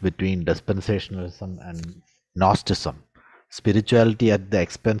aspects between dispensationalism and Gnosticism? Spirituality at the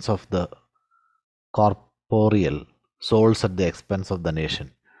expense of the corporeal, souls at the expense of the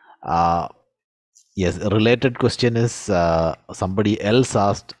nation. Yes, a related question is somebody else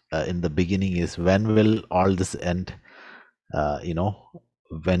asked in the beginning is, when will all this end?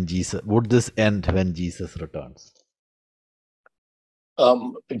 When would this end when Jesus returns?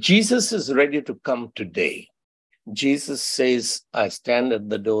 Jesus is ready to come today. Jesus says, I stand at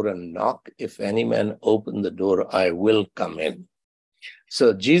the door and knock. If any man open the door, I will come in.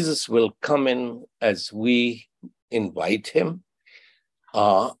 So Jesus will come in as we invite him.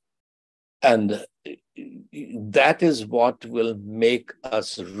 And that is what will make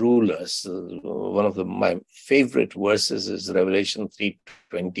us rulers. One of my favorite verses is Revelation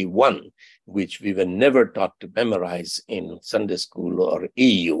 3:21, which we were never taught to memorize in Sunday school or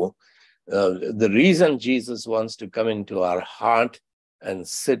EU. The reason Jesus wants to come into our heart and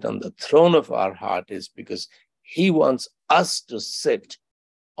sit on the throne of our heart is because he wants us to sit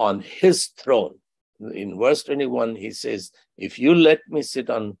on his throne. In verse 21, he says, if you let me sit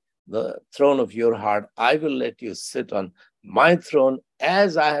on the throne of your heart, I will let you sit on my throne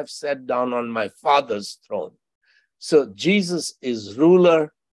as I have sat down on my Father's throne. So Jesus is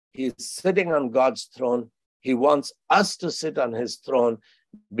ruler. He's sitting on God's throne. He wants us to sit on his throne,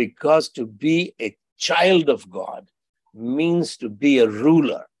 because to be a child of God means to be a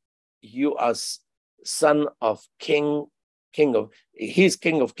ruler. You are son of he's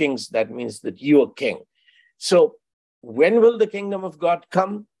King of Kings. That means that you are king. So when will the kingdom of God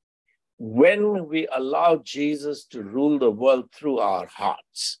come? When we allow Jesus to rule the world through our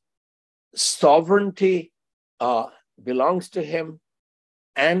hearts. Sovereignty belongs to him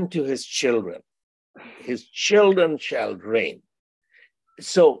and to his children. His children shall reign.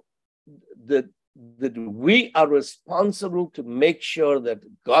 So that we are responsible to make sure that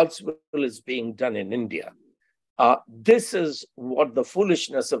God's will is being done in India. This is what the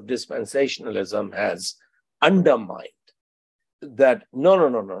foolishness of dispensationalism has undermined. That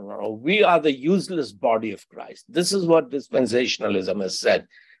no, we are the useless body of Christ. This is what dispensationalism has said,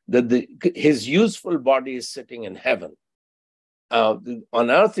 that his useful body is sitting in heaven. On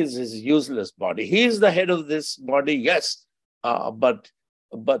earth is his useless body. He is the head of this body, yes, but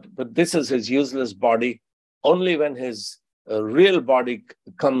this is his useless body. Only when his real body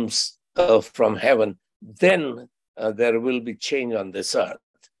comes from heaven, then there will be change on this earth.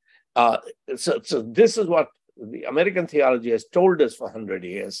 So this is what the American theology has told us for 100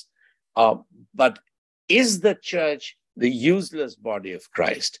 years. But is the church the useless body of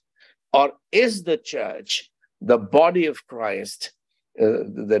Christ? Or is the church the body of Christ,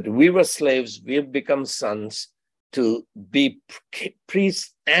 that we were slaves, we have become sons to be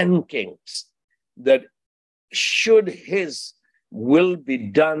priests and kings, that should his will be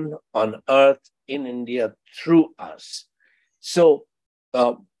done on earth in India through us? So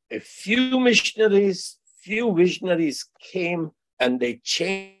a few visionaries came and they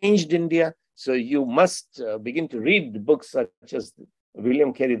changed India. So you must begin to read books such as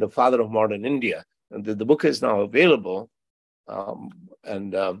William Carey, The Father of Modern India. And the book is now available from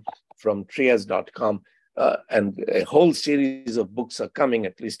trias.com. And a whole series of books are coming.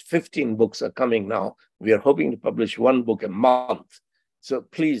 At least 15 books are coming now. We are hoping to publish one book a month. So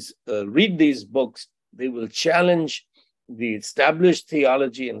please read these books. They will challenge the established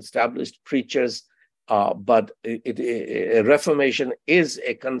theology and established preachers. But a reformation is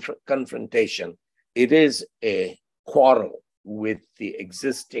a confrontation. It is a quarrel with the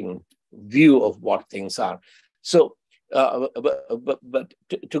existing view of what things are. So, but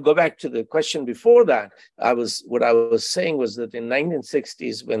to go back to the question before that, what I was saying was that in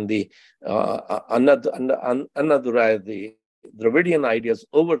 1960s, when the Annadurai, the Dravidian ideas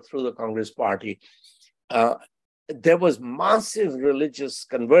overthrew the Congress party, there was massive religious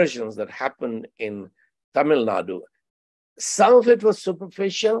conversions that happened in Tamil Nadu. Some of it was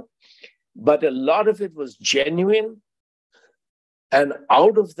superficial, but a lot of it was genuine. And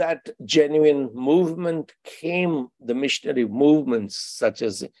out of that genuine movement came the missionary movements, such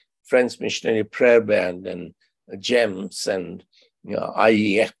as Friends Missionary Prayer Band and GEMS and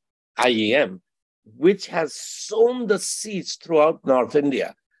IEM, which has sown the seeds throughout North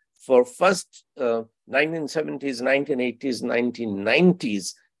India. For first 1970s, 1980s,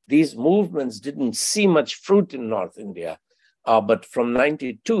 1990s, these movements didn't see much fruit in North India. But from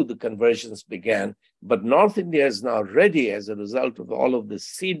 92, the conversions began. But North India is now ready as a result of all of this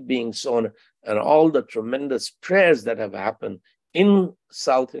seed being sown and all the tremendous prayers that have happened in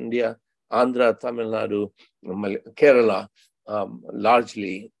South India, Andhra, Tamil Nadu, Kerala,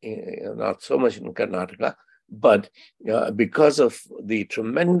 largely, not so much in Karnataka, but because of the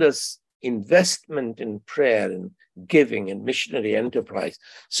tremendous investment in prayer and giving and missionary enterprise.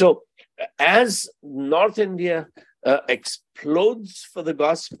 So as North India explodes for the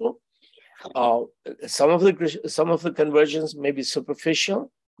gospel, some of the conversions may be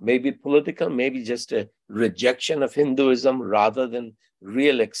superficial, maybe political, maybe just a rejection of Hinduism rather than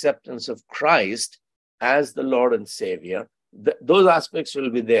real acceptance of Christ as the Lord and Savior. Those aspects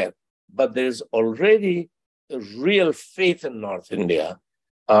will be there, but there's already a real faith in North India.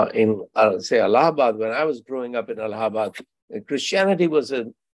 In say Allahabad, when I was growing up in Allahabad, Christianity was a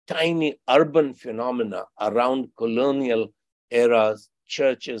tiny urban phenomena around colonial eras.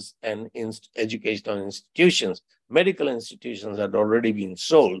 Churches and educational institutions. Medical institutions had already been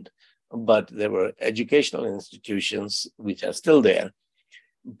sold, but there were educational institutions which are still there.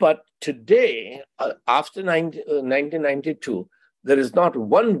 But today, after 1992, there is not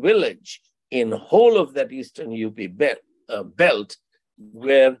one village in whole of that eastern UP belt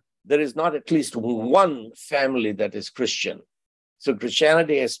where there is not at least one family that is Christian. So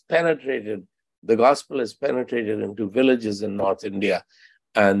Christianity has penetrated, the gospel has penetrated into villages in North India.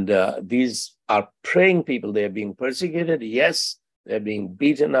 And these are praying people. They are being persecuted, yes. They're being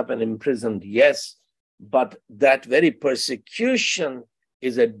beaten up and imprisoned, yes. But that very persecution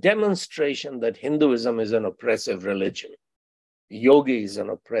is a demonstration that Hinduism is an oppressive religion. Yogi is an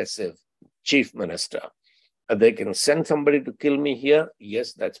oppressive chief minister. They can send somebody to kill me here.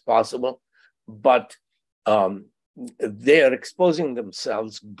 Yes, that's possible. But they are exposing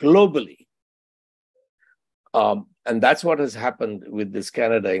themselves globally. And that's what has happened with this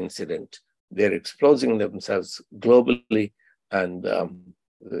Canada incident. They're exposing themselves globally. And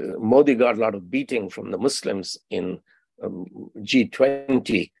Modi got a lot of beating from the Muslims in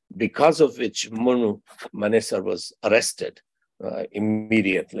G20, because of which Munu Manesar was arrested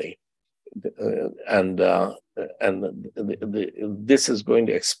immediately. This is going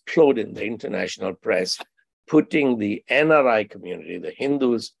to explode in the international press, putting the NRI community, the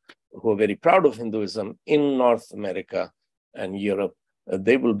Hindus who are very proud of Hinduism in North America and Europe,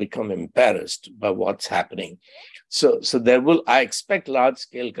 they will become embarrassed by what's happening. So I expect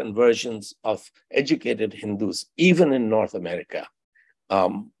large-scale conversions of educated Hindus, even in North America.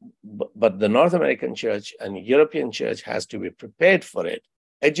 But the North American church and European church has to be prepared for it,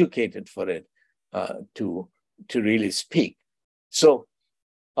 educated for it, to really speak. So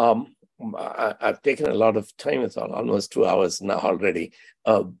I've taken a lot of time. It's almost 2 hours now already.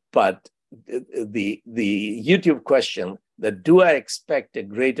 But the YouTube question that do I expect a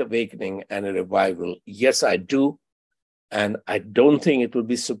great awakening and a revival? Yes, I do. And I don't think it will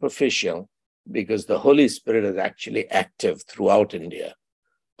be superficial, because the Holy Spirit is actually active throughout India,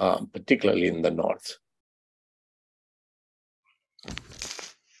 particularly in the north.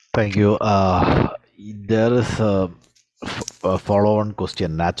 Thank you. There is a follow-on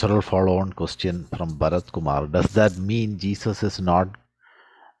question, natural follow-on question from Bharat Kumar. Does that mean Jesus is not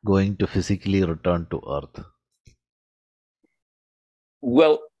going to physically return to earth?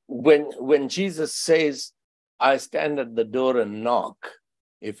 Well, when Jesus says, I stand at the door and knock,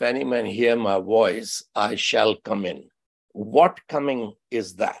 if any man hear my voice, I shall come in. What coming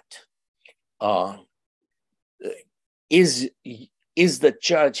is that? Is the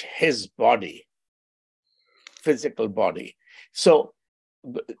church his body, physical body? So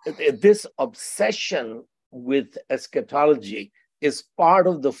this obsession with eschatology is part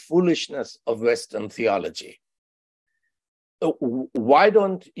of the foolishness of Western theology. Why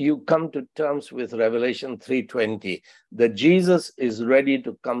don't you come to terms with Revelation 3:20, that Jesus is ready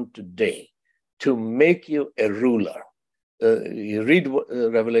to come today to make you a ruler? You read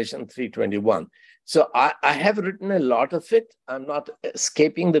Revelation 3:21. So I have written a lot of it. I'm not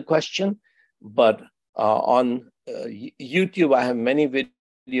escaping the question, but on YouTube, I have many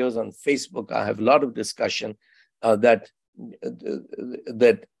videos. On Facebook, I have a lot of discussion. that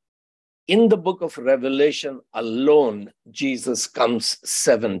in the book of Revelation alone, Jesus comes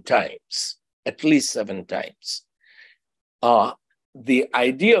 7 times, at least 7 times. The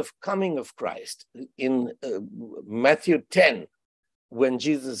idea of coming of Christ in Matthew 10, when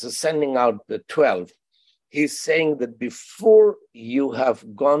Jesus is sending out the 12, he's saying that before you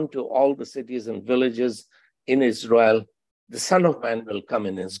have gone to all the cities and villages in Israel, the Son of Man will come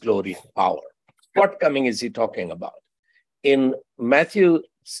in his glory and power. What coming is he talking about? In Matthew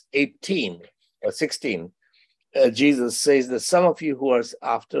 18 or 16, Jesus says that some of you who are,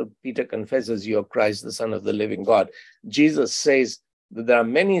 after Peter confesses you are Christ, the Son of the living God, Jesus says that there are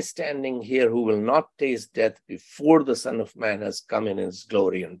many standing here who will not taste death before the Son of Man has come in his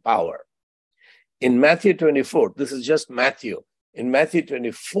glory and power. In Matthew 24, this is just Matthew. In Matthew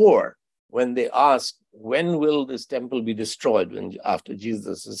 24, when they ask, when will this temple be destroyed? After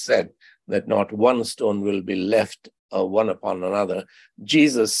Jesus has said that not one stone will be left one upon another,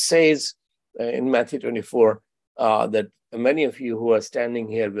 Jesus says in Matthew 24 that many of you who are standing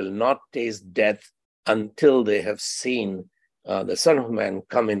here will not taste death until they have seen the Son of Man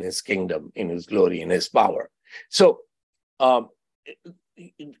come in his kingdom, in his glory, in his power. So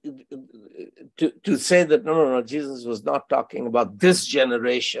to say that, no, Jesus was not talking about this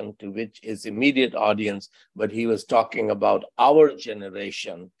generation to which his immediate audience, but he was talking about our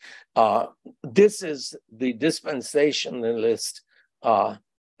generation. This is the dispensationalist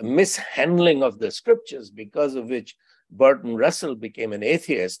mishandling of the scriptures, because of which Bertrand Russell became an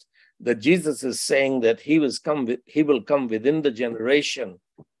atheist, that Jesus is saying that he will come within the generation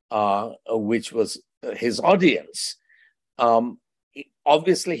which was his audience.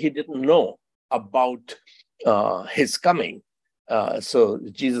 Obviously, he didn't know about his coming. So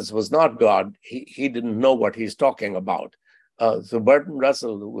Jesus was not God. He didn't know what he's talking about. So Bertrand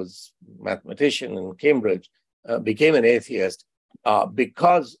Russell, who was a mathematician in Cambridge, became an atheist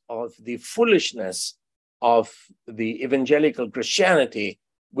because of the foolishness of the evangelical Christianity,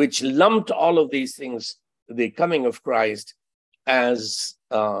 which lumped all of these things, the coming of Christ, as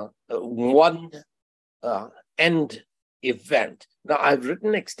one end event. Now, I've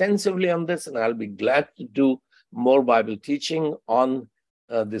written extensively on this, and I'll be glad to do more Bible teaching on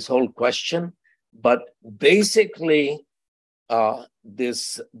this whole question. But basically,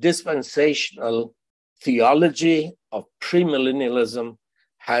 this dispensational theology of premillennialism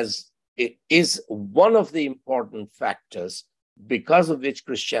is one of the important factors because of which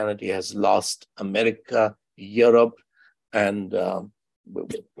Christianity has lost America, Europe, and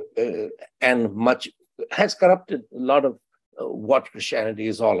much has corrupted a lot of what Christianity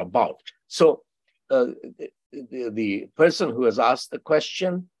is all about. So the person who has asked the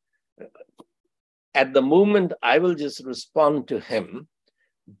question, at the moment, I will just respond to him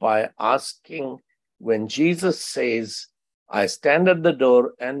by asking, when Jesus says, I stand at the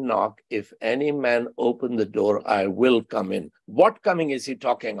door and knock, if any man open the door, I will come in. What coming is he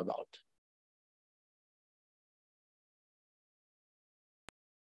talking about?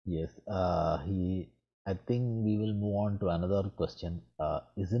 Yes, I think we will move on to another question.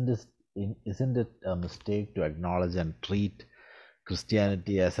 Isn't it a mistake to acknowledge and treat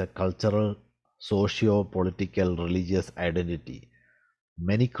Christianity as a cultural, socio-political, religious identity?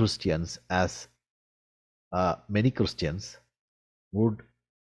 Many Christians would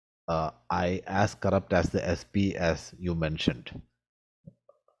I as corrupt as the SP, as you mentioned.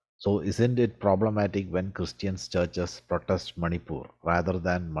 So isn't it problematic when Christian churches protest Manipur rather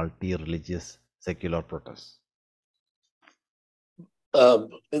than multi-religious secular protests?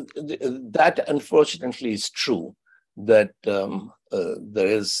 That unfortunately is true, that there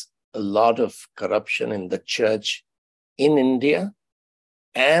is a lot of corruption in the church in India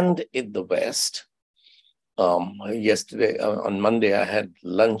and in the West. Yesterday, on Monday, I had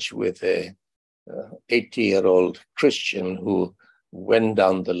lunch with a 80-year-old Christian who went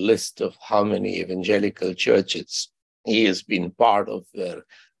down the list of how many evangelical churches he has been part of where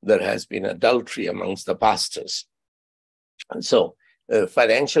there has been adultery amongst the pastors. And so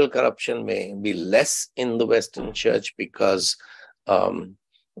financial corruption may be less in the Western church because the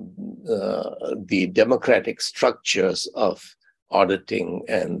democratic structures of auditing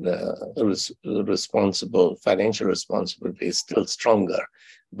and responsible financial responsibility is still stronger.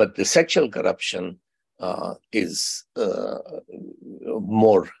 But the sexual corruption is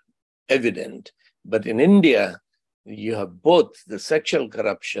more evident. But in India, you have both the sexual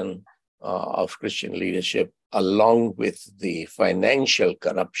corruption of Christian leadership along with the financial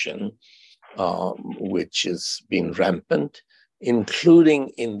corruption, which has been rampant, including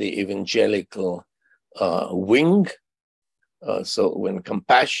in the evangelical wing. So when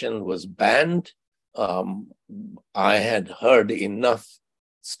compassion was banned, I had heard enough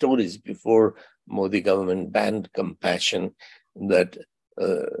stories before Modi government banned Compassion that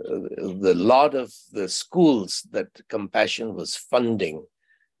the lot of the schools that Compassion was funding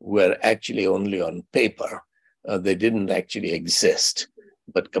were actually only on paper. They didn't actually exist.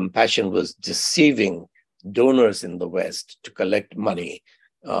 But Compassion was deceiving donors in the West to collect money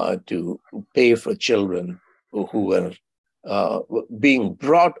to pay for children who were being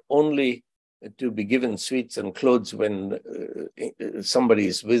brought only to be given sweets and clothes when somebody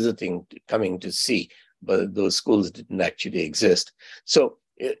is visiting, coming to see, but those schools didn't actually exist. So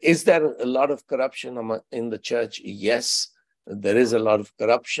is there a lot of corruption in the church? Yes, there is a lot of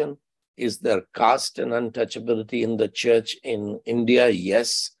corruption. Is there caste and untouchability in the church in India?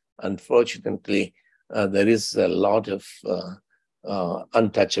 Yes, unfortunately, there is a lot of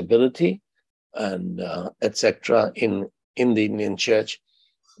untouchability and etc. in the Indian church.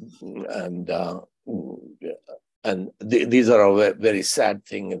 And these are a very sad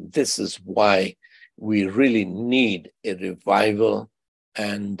thing. And this is why we really need a revival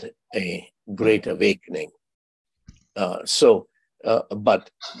and a great awakening.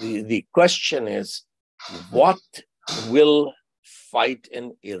 But the question is, what will fight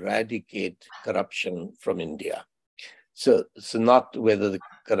and eradicate corruption from India? So not whether the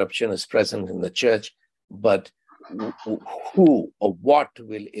corruption is present in the church, but who or what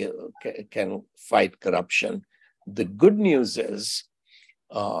can fight corruption. The good news is,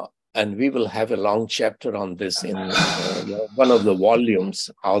 and we will have a long chapter on this in one of the volumes,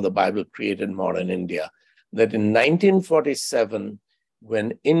 How the Bible Created Modern India, that in 1947,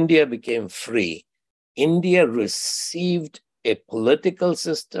 when India became free, India received a political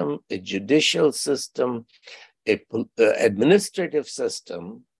system, a judicial system, an administrative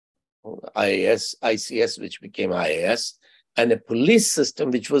system, IAS, ICS, which became IAS, and a police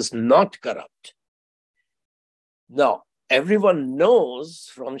system which was not corrupt. Now, everyone knows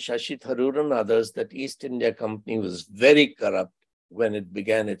from Shashi Tharoor and others that East India Company was very corrupt when it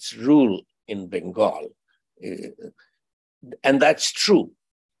began its rule in Bengal. And that's true,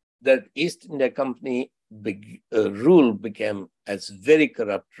 that East India Company rule became as very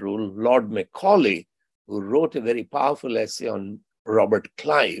corrupt rule. Lord Macaulay, who wrote a very powerful essay on Robert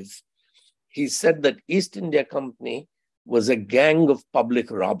Clive, he said that East India Company was a gang of public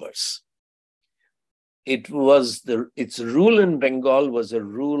robbers. Its rule in Bengal was a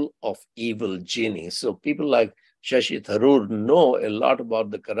rule of evil genies. So people like Shashi Tharoor know a lot about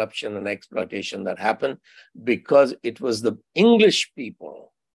the corruption and exploitation that happened because it was the English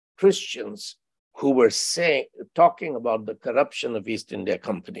people, Christians, who were talking about the corruption of East India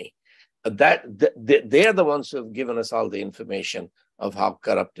Company. They're the ones who have given us all the information of how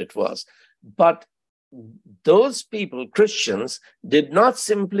corrupt it was. But those people, Christians, did not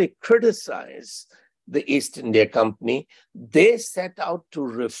simply criticize the East India Company. They set out to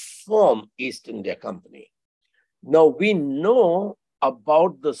reform East India Company. Now, we know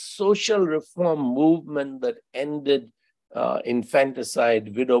about the social reform movement that ended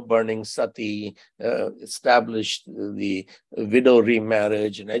infanticide, widow burning, sati, established the widow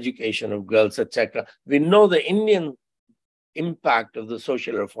remarriage and education of girls, etc. We know the Indian impact of the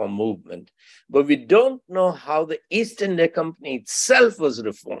social reform movement, but we don't know how the East India Company itself was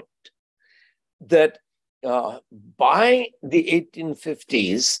reformed. That by the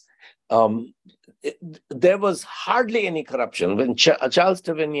 1850s, there was hardly any corruption. When Charles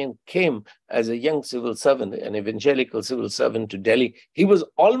Trevanion came as a young civil servant, an evangelical civil servant to Delhi, he was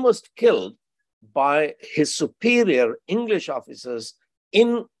almost killed by his superior English officers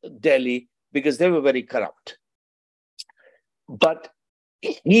in Delhi because they were very corrupt. But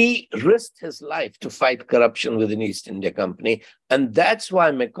he risked his life to fight corruption within East India Company. And that's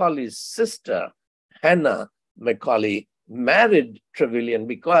why Macaulay's sister, Hannah Macaulay, married Trevilian,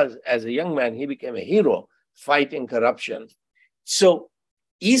 because as a young man, he became a hero fighting corruption. So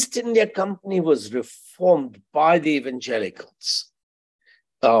East India Company was reformed by the evangelicals.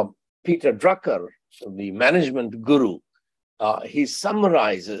 Peter Drucker, the management guru, he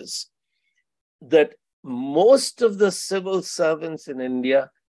summarizes that most of the civil servants in India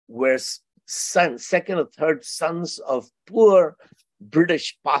were second or third sons of poor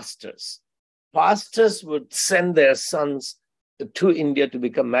British pastors. Pastors would send their sons to India to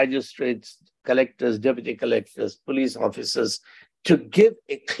become magistrates, collectors, deputy collectors, police officers, to give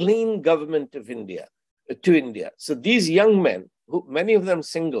a clean government of India to India. So these young men, many of them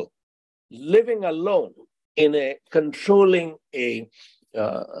single, living alone in controlling a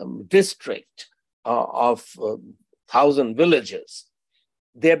district of 1,000 villages,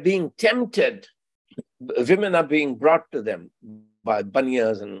 they're being tempted. Women are being brought to them by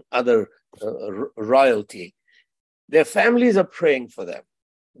banyas and other royalty. Their families are praying for them.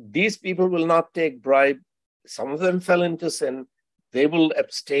 These people will not take bribe. Some of them fell into sin. They will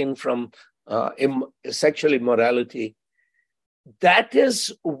abstain from sexual immorality. That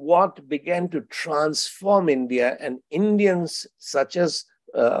is what began to transform India, and Indians such as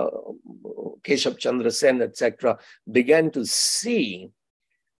Keshav Chandra Sen, etc., began to see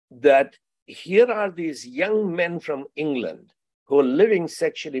that here are these young men from England who are living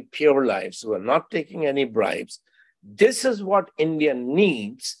sexually pure lives, who are not taking any bribes. This is what India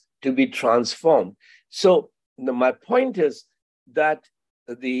needs to be transformed. So my point is that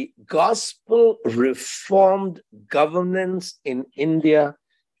the gospel reformed governance in India.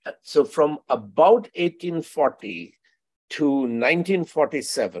 So from about 1840 to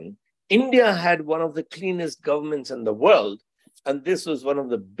 1947, India had one of the cleanest governments in the world. And this was one of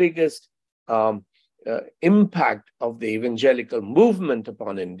the biggest impact of the evangelical movement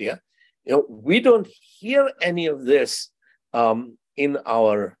upon India. You know, we don't hear any of this in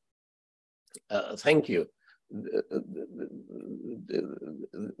our, thank you.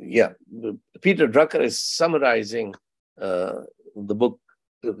 Peter Drucker is summarizing the book,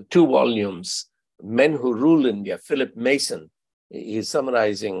 2 volumes, Men Who Rule India, Philip Mason. He's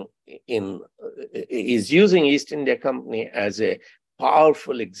summarizing he's using East India Company as a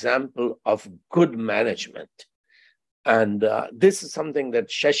powerful example of good management. And this is something that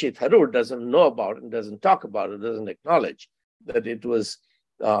Shashi Tharoor doesn't know about and doesn't talk about, it doesn't acknowledge, that it was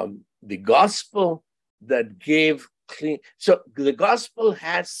the gospel that gave clean. So the gospel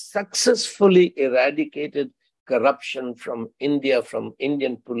has successfully eradicated corruption from India, from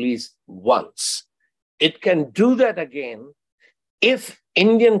Indian police once. It can do that again if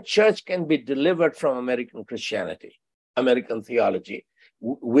Indian church can be delivered from American Christianity, American theology.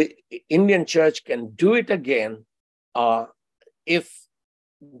 Indian church can do it again if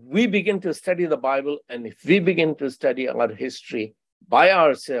we begin to study the Bible and if we begin to study our history by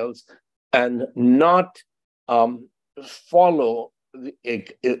ourselves and not follow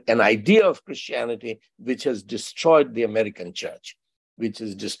an idea of Christianity which has destroyed the American church, which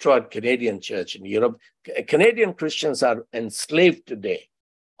has destroyed Canadian church in Europe. Canadian Christians are enslaved today,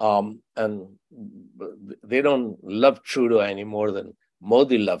 and they don't love Trudeau any more than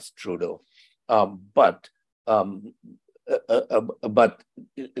Modi loves Trudeau. But a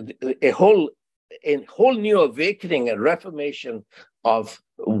whole new awakening, a reformation of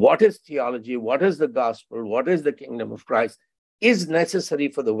what is theology, what is the gospel, what is the kingdom of Christ, is necessary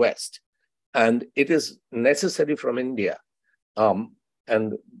for the West, and it is necessary from India. And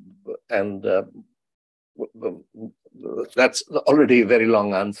that's already a very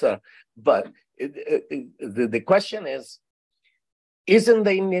long answer. But the question is, isn't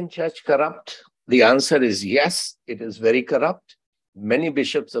the Indian church corrupt? The answer is yes, it is very corrupt. Many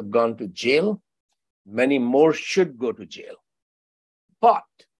bishops have gone to jail. Many more should go to jail. But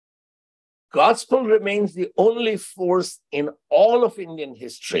gospel remains the only force in all of Indian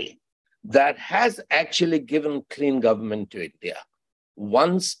history that has actually given clean government to India.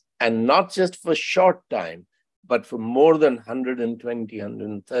 Once, and not just for short time, but for more than 120,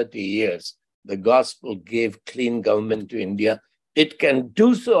 130 years, the gospel gave clean government to India. It can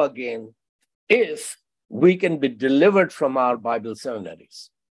do so again if we can be delivered from our Bible seminaries.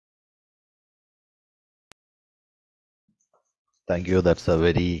 Thank you. That's a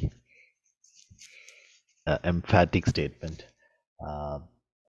very emphatic statement.